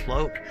this like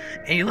cloak,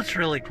 and he looks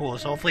really cool.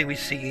 So hopefully we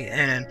see.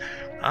 And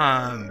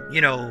you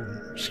know,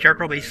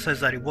 Scarecrow basically says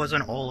that it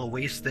wasn't all a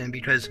waste then,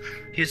 because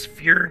his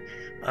fear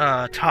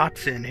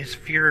toxin, his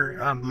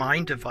fear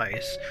mind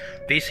device,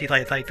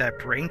 basically like that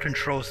brain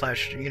control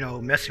 / you know,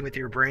 messing with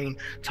your brain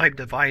type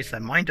device,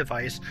 that mind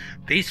device,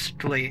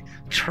 basically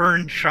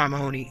turned Sean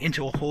Mahoney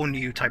into a whole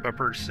new type of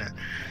person.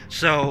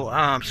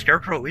 So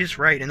Scarecrow is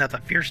right in that the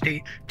fear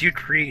state did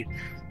create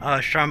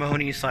Sean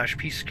Mahoney /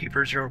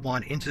 Peacekeeper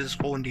 01 into this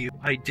whole new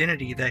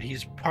identity that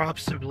he's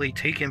possibly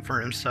taken for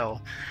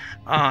himself,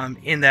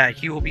 in that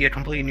he will be a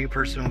completely new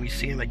person when we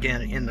see him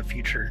again in the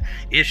future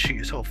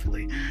issues,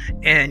 hopefully.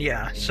 And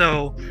yeah,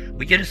 so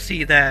we get to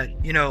see that,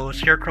 you know,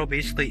 Scarecrow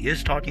basically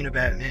is talking to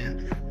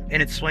Batman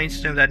and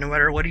explains to him that no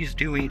matter what he's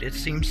doing, it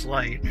seems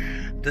like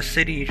the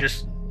city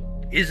just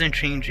isn't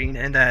changing,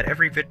 and that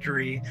every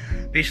victory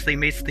basically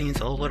makes things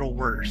a little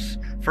worse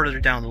further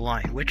down the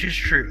line, which is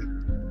true.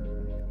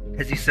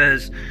 As he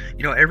says,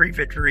 you know, every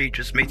victory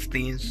just makes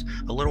things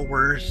a little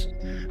worse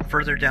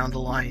further down the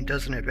line,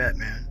 doesn't it,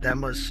 Batman? That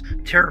must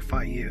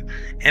terrify you.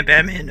 And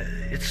Batman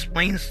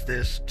explains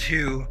this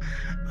to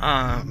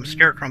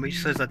Scarecrow. He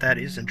says that that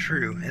isn't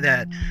true, and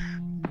that,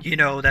 you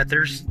know, that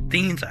there's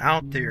things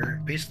out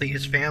there, basically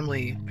his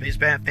family, his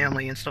Bat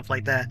family and stuff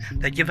like that,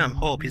 that give him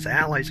hope, his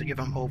allies that give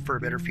him hope for a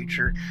better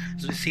future.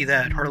 So we see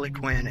that Harley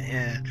Quinn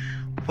and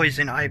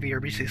Poison Ivy are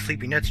basically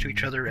sleeping next to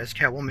each other as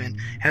Catwoman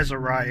has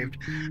arrived,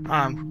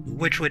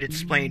 which would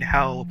explain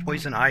how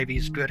Poison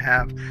Ivy's good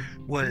half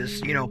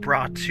was, you know,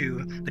 brought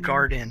to the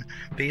garden,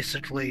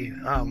 basically,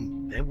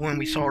 when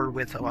we saw her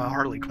with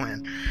Harley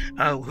Quinn,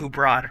 who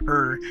brought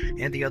her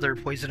and the other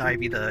Poison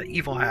Ivy, the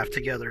evil half,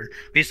 together,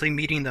 basically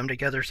meeting them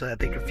together so that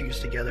they could fuse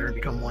together and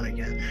become one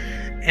again.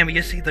 And we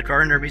just see the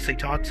gardener basically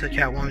talk to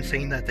Catwoman,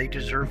 saying that they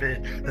deserve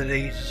it, that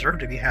they deserve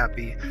to be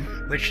happy,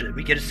 which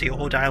we get to see a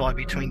whole dialogue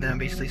between them,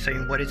 basically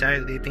saying what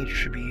exactly they think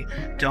should be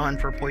done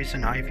for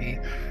Poison Ivy,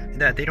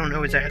 that they don't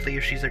know exactly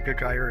if she's a good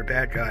guy or a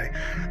bad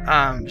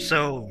guy.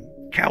 So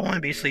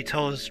Catwoman basically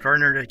tells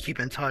Gardner to keep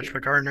in touch,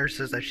 but Gardner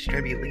says that she's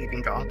going to be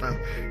leaving Gotham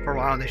for a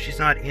while, and that she's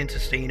not into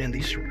staying in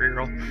these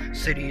superhero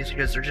cities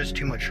because there's just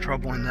too much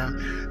trouble in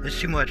them. There's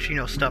too much, you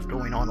know, stuff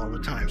going on all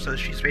the time. So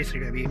she's basically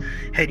going to be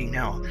heading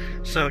out.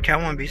 So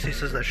Catwoman basically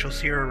says that she'll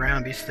see her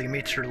around, basically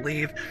makes her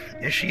leave,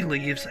 and she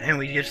leaves, and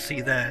we get to see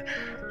that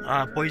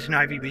Poison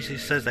Ivy basically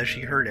says that she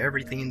heard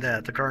everything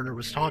that the gardener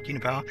was talking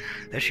about,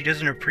 that she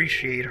doesn't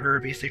appreciate her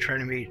basically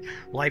trying to make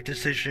life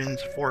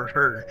decisions for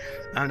her,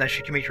 that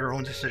she can make her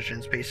own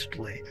decisions,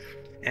 basically.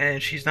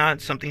 And she's not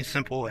something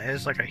simple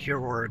as like a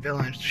hero or a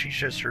villain. She's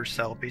just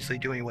herself, basically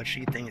doing what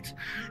she thinks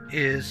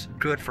is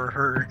good for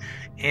her,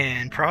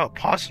 and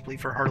possibly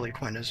for Harley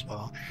Quinn as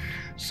well.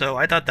 So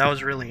I thought that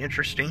was really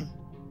interesting,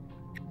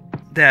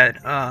 that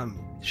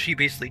she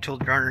basically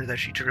told Garner that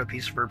she took a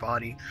piece of her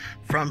body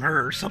from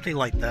her or something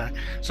like that.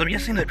 So I'm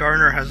guessing that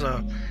Garner has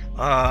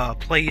a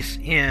place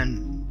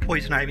in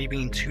Poison Ivy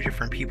being two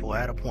different people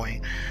at a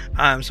point.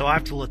 So I'll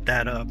have to look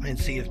that up and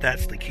see if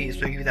that's the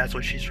case. Maybe that's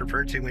what she's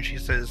referred to when she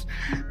says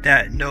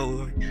that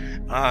no,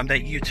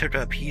 that you took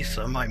a piece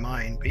of my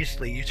mind.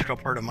 Basically, you took a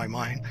part of my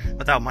mind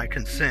without my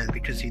consent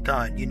because you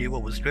thought you knew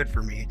what was good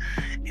for me.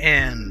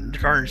 And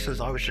Garner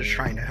says I was just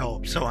trying to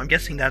help. So I'm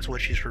guessing that's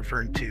what she's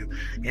referring to,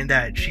 in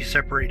that she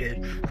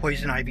separated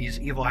Poison Ivy's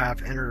evil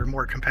half and her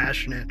more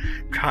compassionate,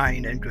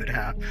 kind, and good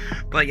half.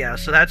 But yeah,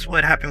 so that's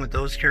what happened with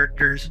those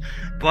characters.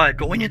 But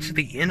going into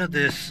the end of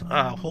this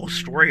whole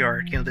story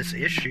arc, this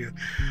issue,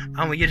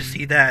 we get to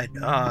see that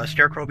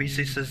Scarecrow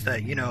basically says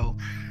that,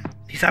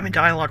 he's having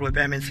dialogue with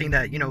Batman, saying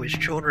that, his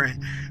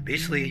children,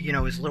 basically,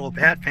 his little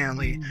bat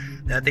family,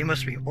 that they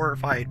must be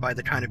horrified by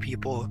the kind of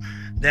people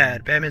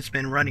that Batman's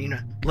been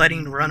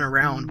letting run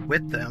around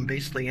with them,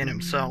 basically, and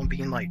himself,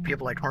 being like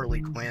people like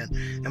Harley Quinn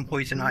and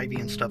Poison Ivy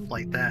and stuff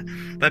like that.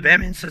 But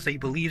Batman says that he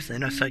believes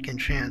in a second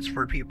chance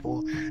for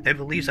people, that he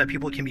believes that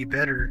people can be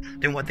better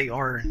than what they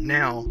are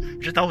now,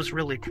 which I thought was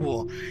really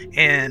cool.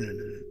 And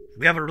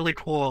we have a really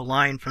cool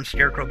line from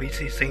Scarecrow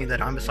basically saying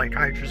that I'm a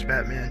psychiatrist,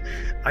 Batman.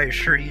 I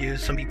assure you,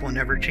 some people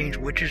never change,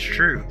 which is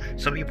true.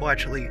 Some people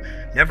actually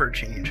never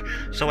change.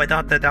 So I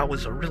thought that that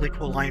was a really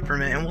cool line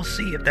from it, and we'll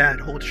see if that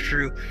holds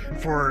true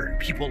for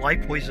people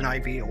like Poison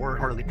Ivy or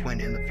Harley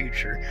Quinn in the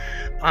future.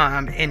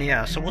 And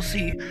yeah, so we'll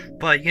see.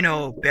 But,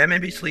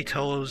 Batman basically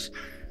tells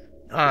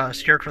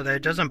Scarecrow that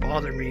it doesn't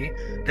bother me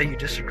that you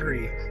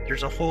disagree.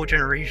 There's a whole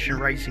generation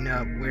rising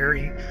up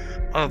wary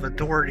of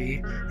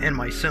authority and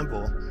my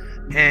symbol.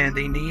 And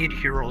they need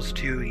heroes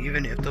too,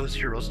 even if those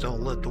heroes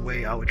don't look the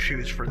way I would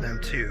choose for them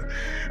to.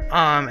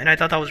 And I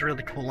thought that was a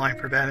really cool line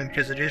for Batman,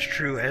 because it is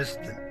true, as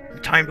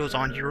time goes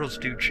on, heroes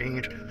do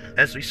change.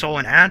 As we saw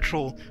in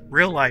actual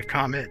real-life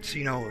comics,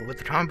 with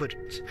the comic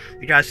books,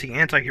 you gotta see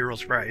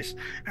anti-heroes rise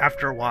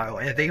after a while,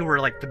 and they were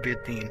like the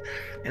big thing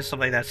and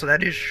stuff like that. So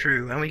that is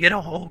true, and we get a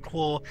whole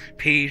cool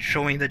page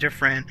showing the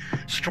different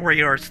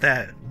story arcs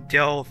that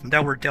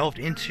were delved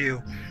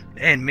into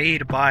and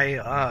made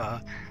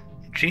by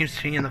James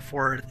Tynion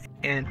IV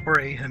and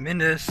Jorge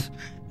Jimenez.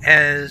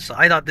 As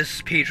I thought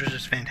this page was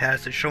just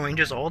fantastic, showing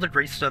just all the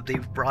great stuff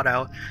they've brought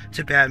out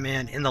to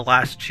Batman in the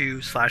last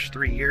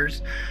 2/3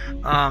 years.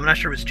 I'm not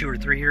sure if it's 2 or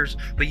 3 years,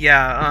 but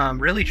yeah,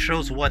 really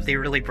shows what they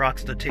really brought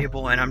to the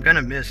table. And I'm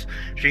gonna miss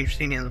James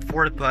Tynion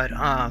IV, but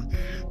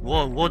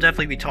we'll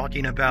definitely be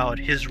talking about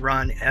his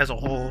run as a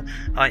whole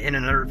in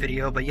another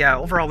video. But yeah,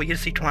 overall, we get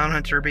to see Clown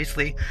Hunter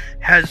basically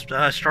has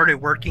started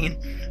working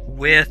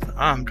with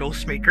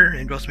Ghostmaker,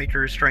 and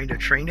Ghostmaker is trying to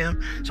train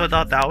him. So I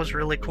thought that was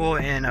really cool,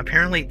 and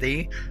apparently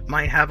they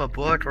might have a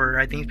book, or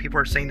I think people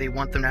are saying they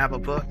want them to have a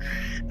book.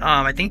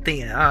 I think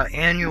the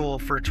annual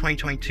for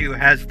 2022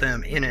 has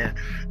them in it,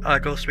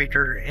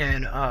 Ghostmaker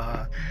and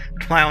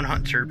Clown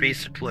Hunter,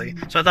 basically.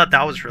 So I thought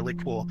that was really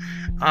cool.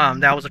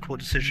 That was a cool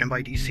decision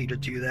by DC to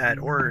do that,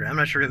 or I'm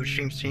not sure if it was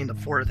James Tynion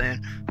IV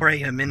and Jorge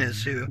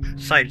Jimenez who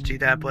decided to do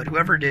that, but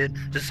whoever did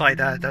decide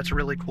that, that's a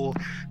really cool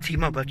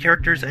team up of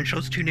characters, and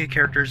shows 2 new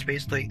characters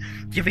basically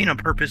giving a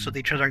purpose with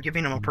each other,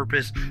 giving them a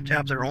purpose to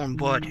have their own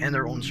book and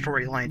their own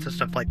storylines and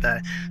stuff like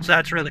that. So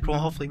that's really cool.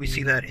 Hopefully we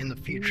see that in the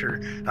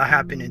future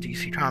happen in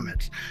DC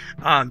Comics.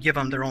 Give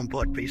them their own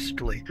book,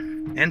 basically,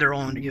 and their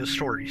own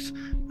stories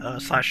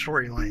slash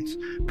storylines.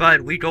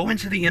 But we go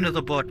into the end of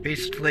the book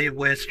basically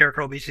with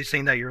Scarecrow basically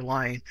saying that you're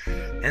lying,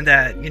 and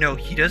that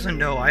he doesn't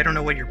know. I don't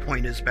know what your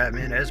point is,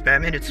 Batman. As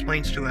Batman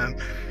explains to him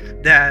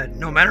that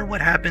no matter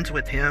what happens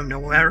with him,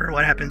 no matter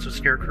what happens with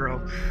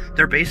Scarecrow,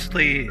 they're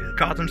basically,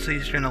 Gotham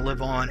City's going to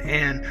live on,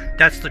 and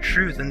that's the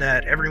truth, and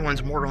that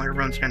everyone's mortal,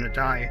 everyone's going to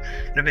die,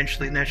 and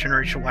eventually the next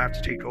generation will have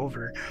to take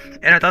over.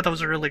 And I thought that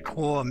was a really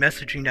cool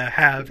messaging to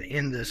have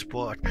in this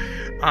book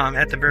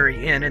at the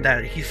very end, and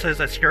that he says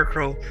that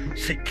Scarecrow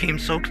came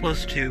so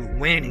close to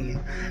winning,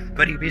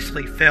 but he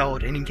basically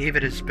failed, and he gave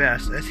it his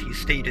best. As he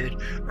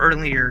stated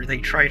earlier, they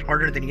tried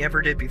harder than he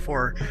ever did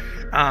before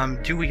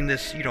doing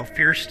this,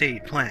 fear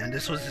state plan.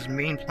 This was his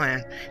main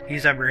plan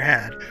he's ever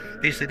had,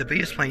 basically the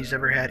biggest plan he's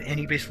ever had, and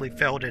he basically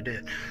failed at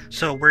it.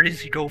 So where does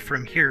he go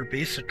from here,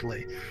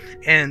 basically?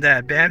 And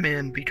that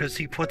Batman, because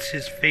he puts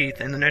his faith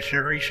in the next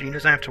generation, he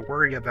doesn't have to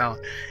worry about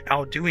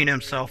outdoing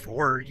himself,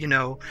 or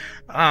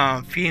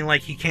feeling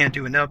like he can't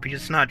do enough,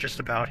 because it's not just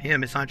about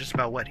him, it's not just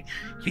about what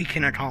he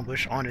can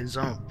accomplish on his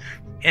own.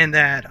 And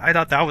that, I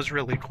thought that was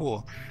really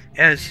cool.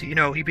 As he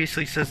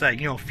basically says that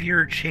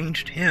fear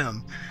changed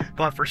him,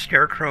 but for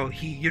Scarecrow,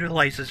 he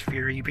utilizes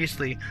fear, he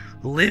basically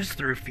lives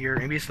through fear,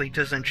 and basically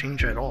doesn't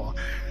change at all,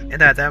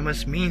 and that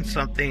must mean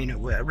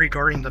something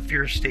regarding the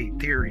fear state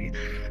theory.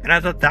 And I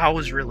thought that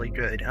was really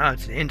good,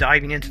 in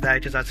diving into that,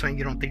 because that's something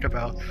you don't think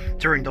about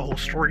during the whole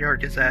story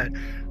arc, is that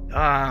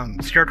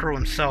Scarecrow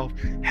himself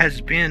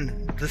has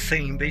been the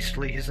same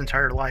basically his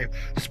entire life,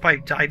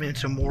 despite diving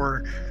into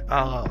more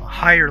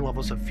higher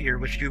levels of fear,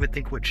 which you would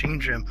think would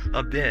change him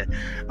a bit.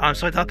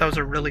 So I thought that was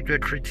a really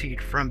good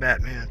critique from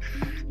Batman.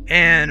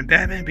 And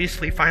Batman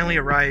basically finally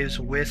arrives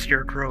with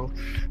Scarecrow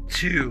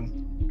to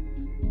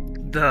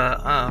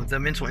the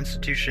mental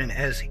institution,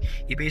 as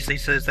he basically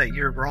says that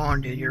you're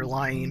wrong and you're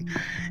lying,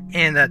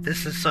 and that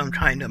this is some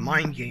kind of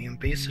mind game,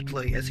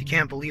 basically, as he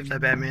can't believe that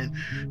Batman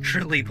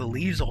truly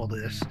believes all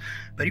this.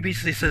 But he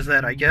basically says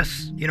that, I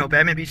guess,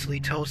 Batman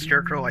basically tells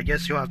Scarecrow, I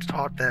guess you'll have to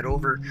talk that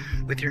over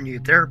with your new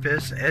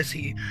therapist, as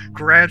he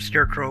grabs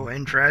Scarecrow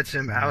and drags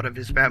him out of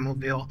his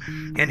Batmobile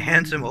and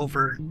hands him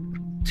over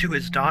to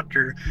his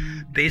doctor,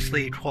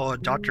 basically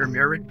called Dr.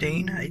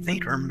 Meriden, I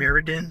think, or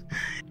Meriden.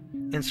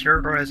 And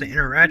Scarecrow has an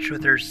interaction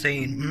with her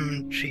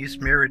saying, she's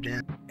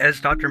Meriden.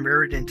 As Dr.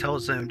 Meriden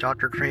tells him,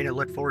 Dr. Crane, I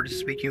look forward to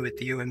speaking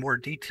with you in more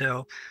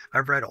detail.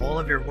 I've read all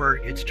of your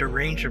work. It's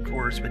deranged, of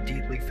course, but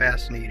deeply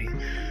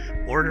fascinating.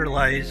 Order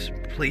lies,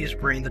 please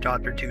bring the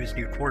doctor to his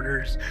new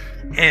quarters.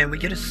 And we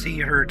get to see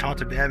her talk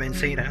to Batman,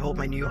 saying, I hope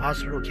my new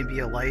hospital can be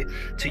a light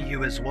to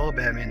you as well,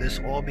 Batman. This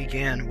all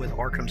began with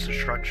Arkham's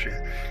destruction,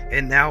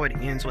 and now it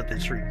ends with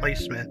its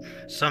replacement.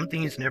 Some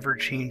things never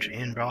change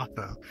in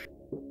Gotham.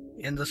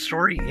 And the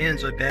story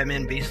ends with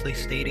Batman basically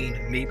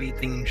stating, maybe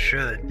things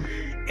should.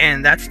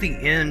 And that's the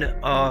end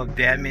of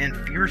Batman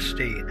Fear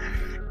State.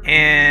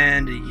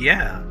 And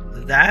yeah,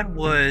 that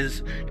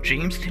was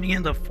James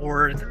Tynion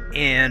IV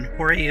and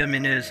Jorge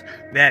Jimenez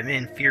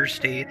Batman Fear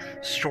State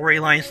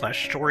storyline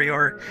 / story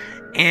arc.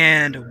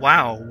 And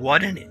wow,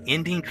 what an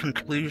ending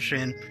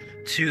conclusion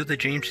to the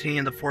James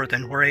Tynion IV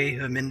and Jorge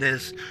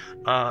Jimenez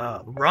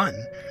run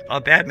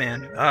of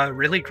Batman.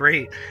 Really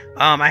great.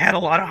 I had a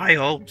lot of high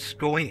hopes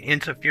going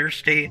into Fear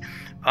State.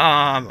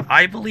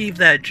 I believe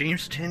that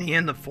James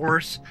Tynion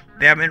IV's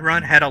Batman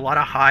run had a lot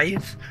of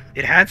highs.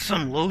 It had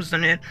some lows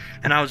in it,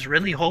 and I was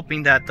really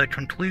hoping that the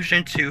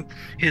conclusion to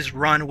his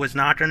run was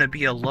not going to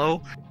be a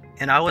low.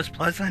 And I was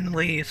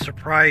pleasantly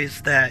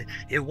surprised that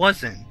it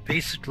wasn't.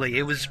 Basically,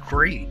 it was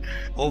great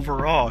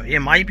overall. It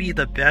might be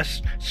the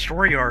best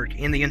story arc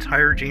in the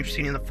entire James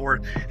Tynion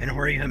IV and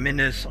Jorge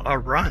Jimenez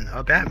run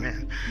of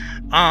Batman.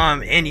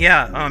 And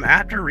yeah,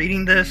 after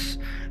reading this,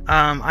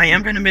 I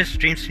am going to miss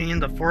James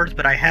Tynion IV,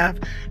 but I have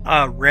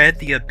read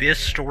the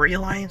Abyss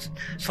storylines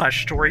 /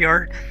 story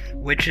arc,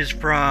 which is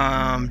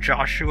from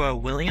Joshua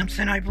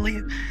Williamson, I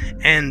believe,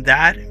 and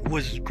that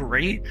was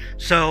great.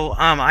 So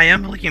I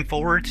am looking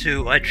forward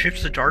to Chip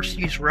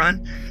Zdarsky's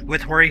run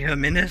with Jorge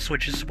Jimenez,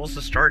 which is supposed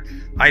to start,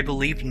 I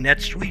believe,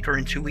 next week or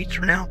in 2 weeks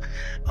from now.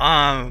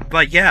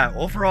 But yeah,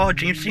 overall,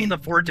 James Tynion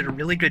IV did a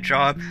really good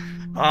job.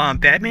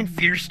 Batman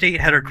Fear State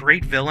had a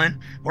great villain,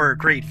 or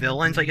great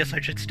villains, I guess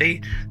I should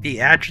state. The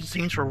action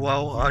scenes were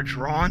well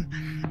drawn.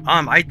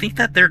 I think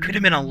that there could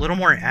have been a little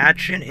more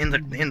action in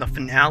the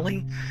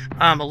finale,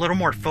 a little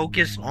more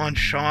focus on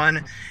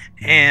Sean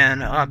and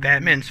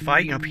Batman's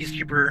fight,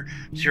 Peacekeeper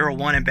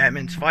 01 and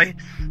Batman's fight.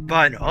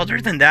 But other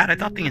than that, I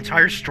thought the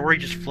entire story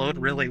just flowed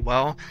really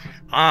well.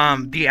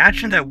 The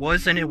action that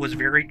was in it was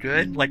very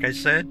good. Like I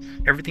said,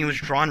 everything was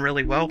drawn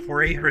really well.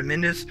 Jorge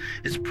Jimenez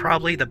is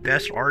probably the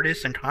best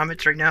artist in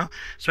comics right now,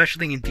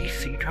 especially in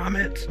DC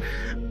Comics.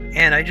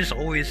 And I just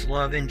always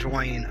love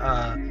enjoying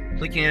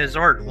looking at his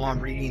art while I'm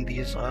reading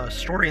these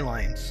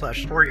storylines /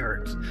 story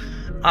arcs,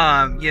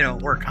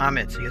 or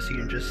comments, I guess you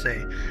can just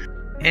say.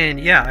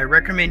 And yeah, I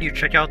recommend you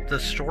check out the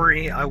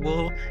story. I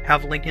will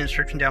have a link in the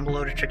description down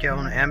below to check it out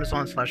on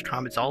Amazon /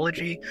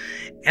 Comixology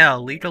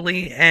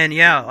legally. And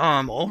yeah,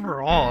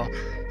 overall,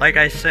 like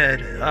I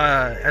said,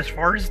 as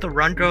far as the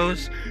run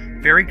goes,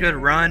 very good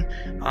run.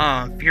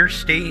 Fear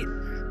State,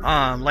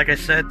 like I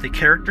said, the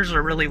characters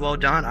are really well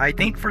done. I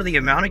think for the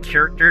amount of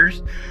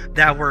characters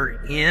that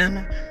were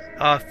in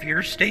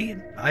Fear State,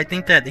 I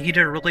think that he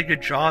did a really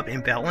good job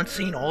in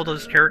balancing all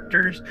those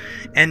characters,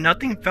 and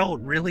nothing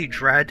felt really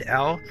dragged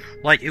out,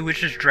 like it was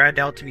just dragged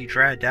out to be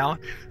dragged out.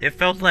 It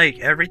felt like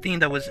everything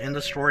that was in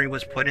the story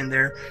was put in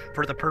there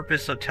for the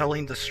purpose of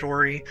telling the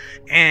story,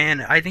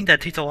 and I think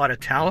that takes a lot of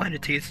talent.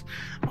 It takes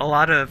a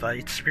lot of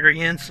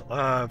experience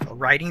of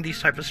writing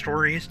these type of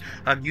stories,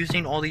 of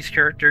using all these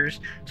characters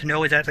to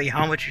know exactly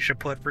how much you should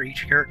put for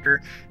each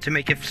character to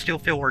make it still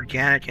feel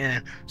organic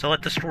and to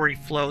let the story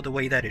flow the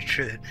way that it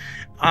should.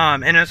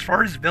 And as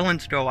far as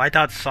villains go, I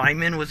thought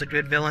Simon was a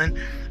good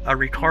villain.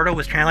 Ricardo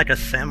was kind of like a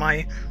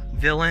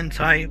semi-villain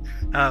type,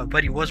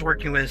 but he was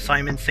working with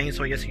Simon Saint,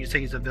 so I guess you could say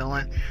he's a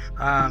villain.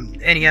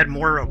 And he had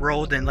more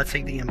role than, let's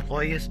say, the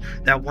employees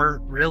that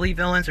weren't really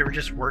villains. They were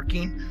just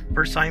working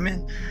for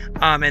Simon,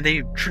 and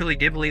they truly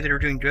did believe they were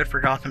doing good for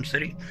Gotham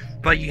City.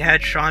 But you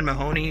had Sean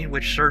Mahoney,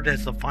 which served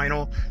as the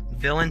final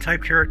villain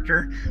type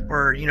character,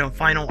 or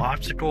final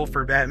obstacle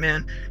for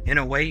Batman in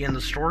a way in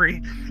the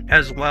story,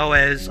 as well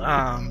as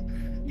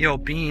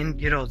being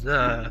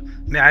the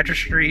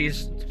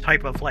Magistrate's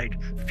type of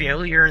like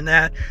failure in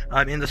that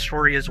in the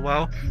story as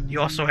well.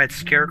 You also had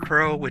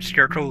Scarecrow, which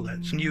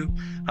Scarecrow's new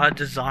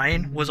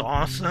design was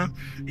awesome.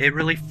 It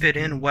really fit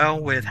in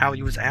well with how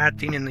he was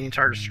acting in the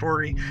entire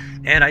story,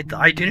 and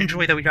I did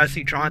enjoy that we got to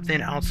see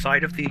Jonathan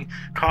outside of the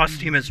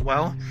costume as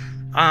well.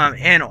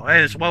 And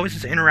as well as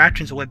his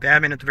interactions with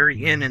Batman at the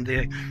very end in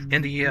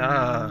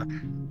the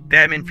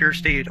Batman Fear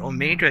State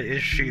Omega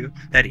issue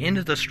that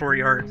ended the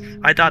story arc,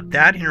 I thought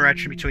that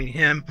interaction between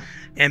him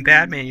and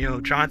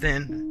Batman,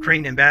 Jonathan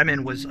Crane and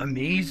Batman, was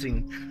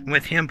amazing,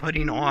 with him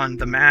putting on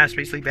the mask,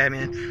 basically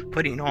Batman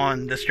putting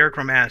on the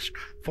Scarecrow mask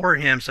for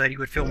him so that he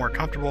would feel more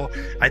comfortable.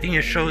 I think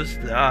it shows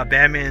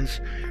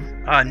Batman's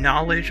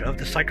knowledge of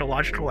the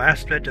psychological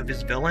aspect of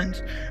his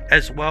villains,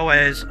 as well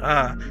as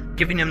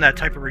giving him that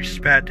type of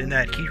respect, and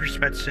that he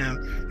respects him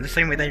in the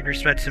same way that he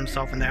respects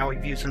himself, and how he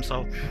views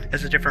himself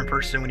as a different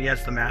person when he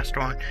has the mask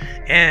on.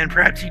 And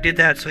perhaps he did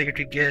that so he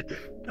could get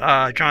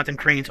Jonathan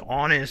Crane's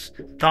honest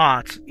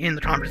thoughts in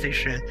the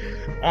conversation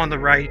on the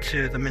right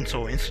to the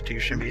mental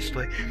institution,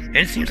 basically. And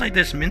it seems like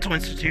this mental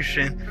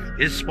institution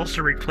is supposed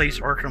to replace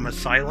Arkham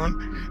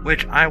Asylum,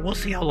 which I will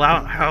see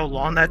how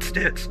long that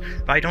sticks,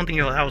 but I don't think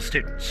it'll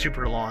stick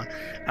super long,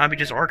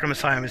 because Arkham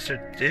Asylum is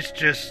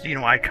just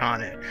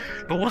iconic.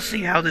 But we'll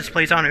see how this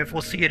plays out, and if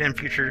we'll see it in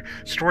future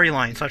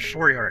storylines, such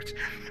story arcs.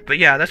 But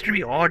yeah, that's going to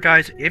be all,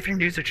 guys. If you're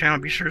new to the channel,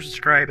 be sure to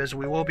subscribe, as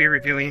we will be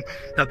reviewing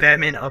the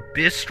Batman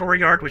Abyss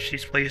story arc, which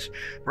takes place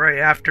right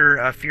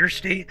after Fear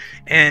State,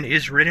 and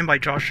is written by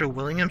Joshua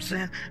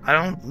Williamson. I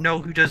don't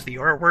know who does the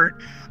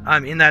artwork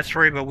in that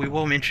story, but we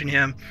will mention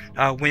him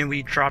when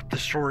we drop the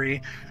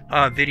story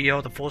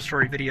video, the full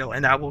story video,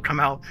 and that will come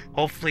out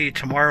hopefully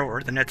tomorrow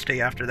or the next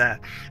day after that.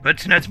 But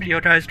tonight's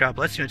video, guys, God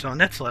bless you. Until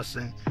next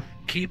lesson,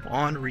 keep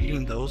on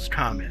reading those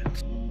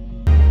comments.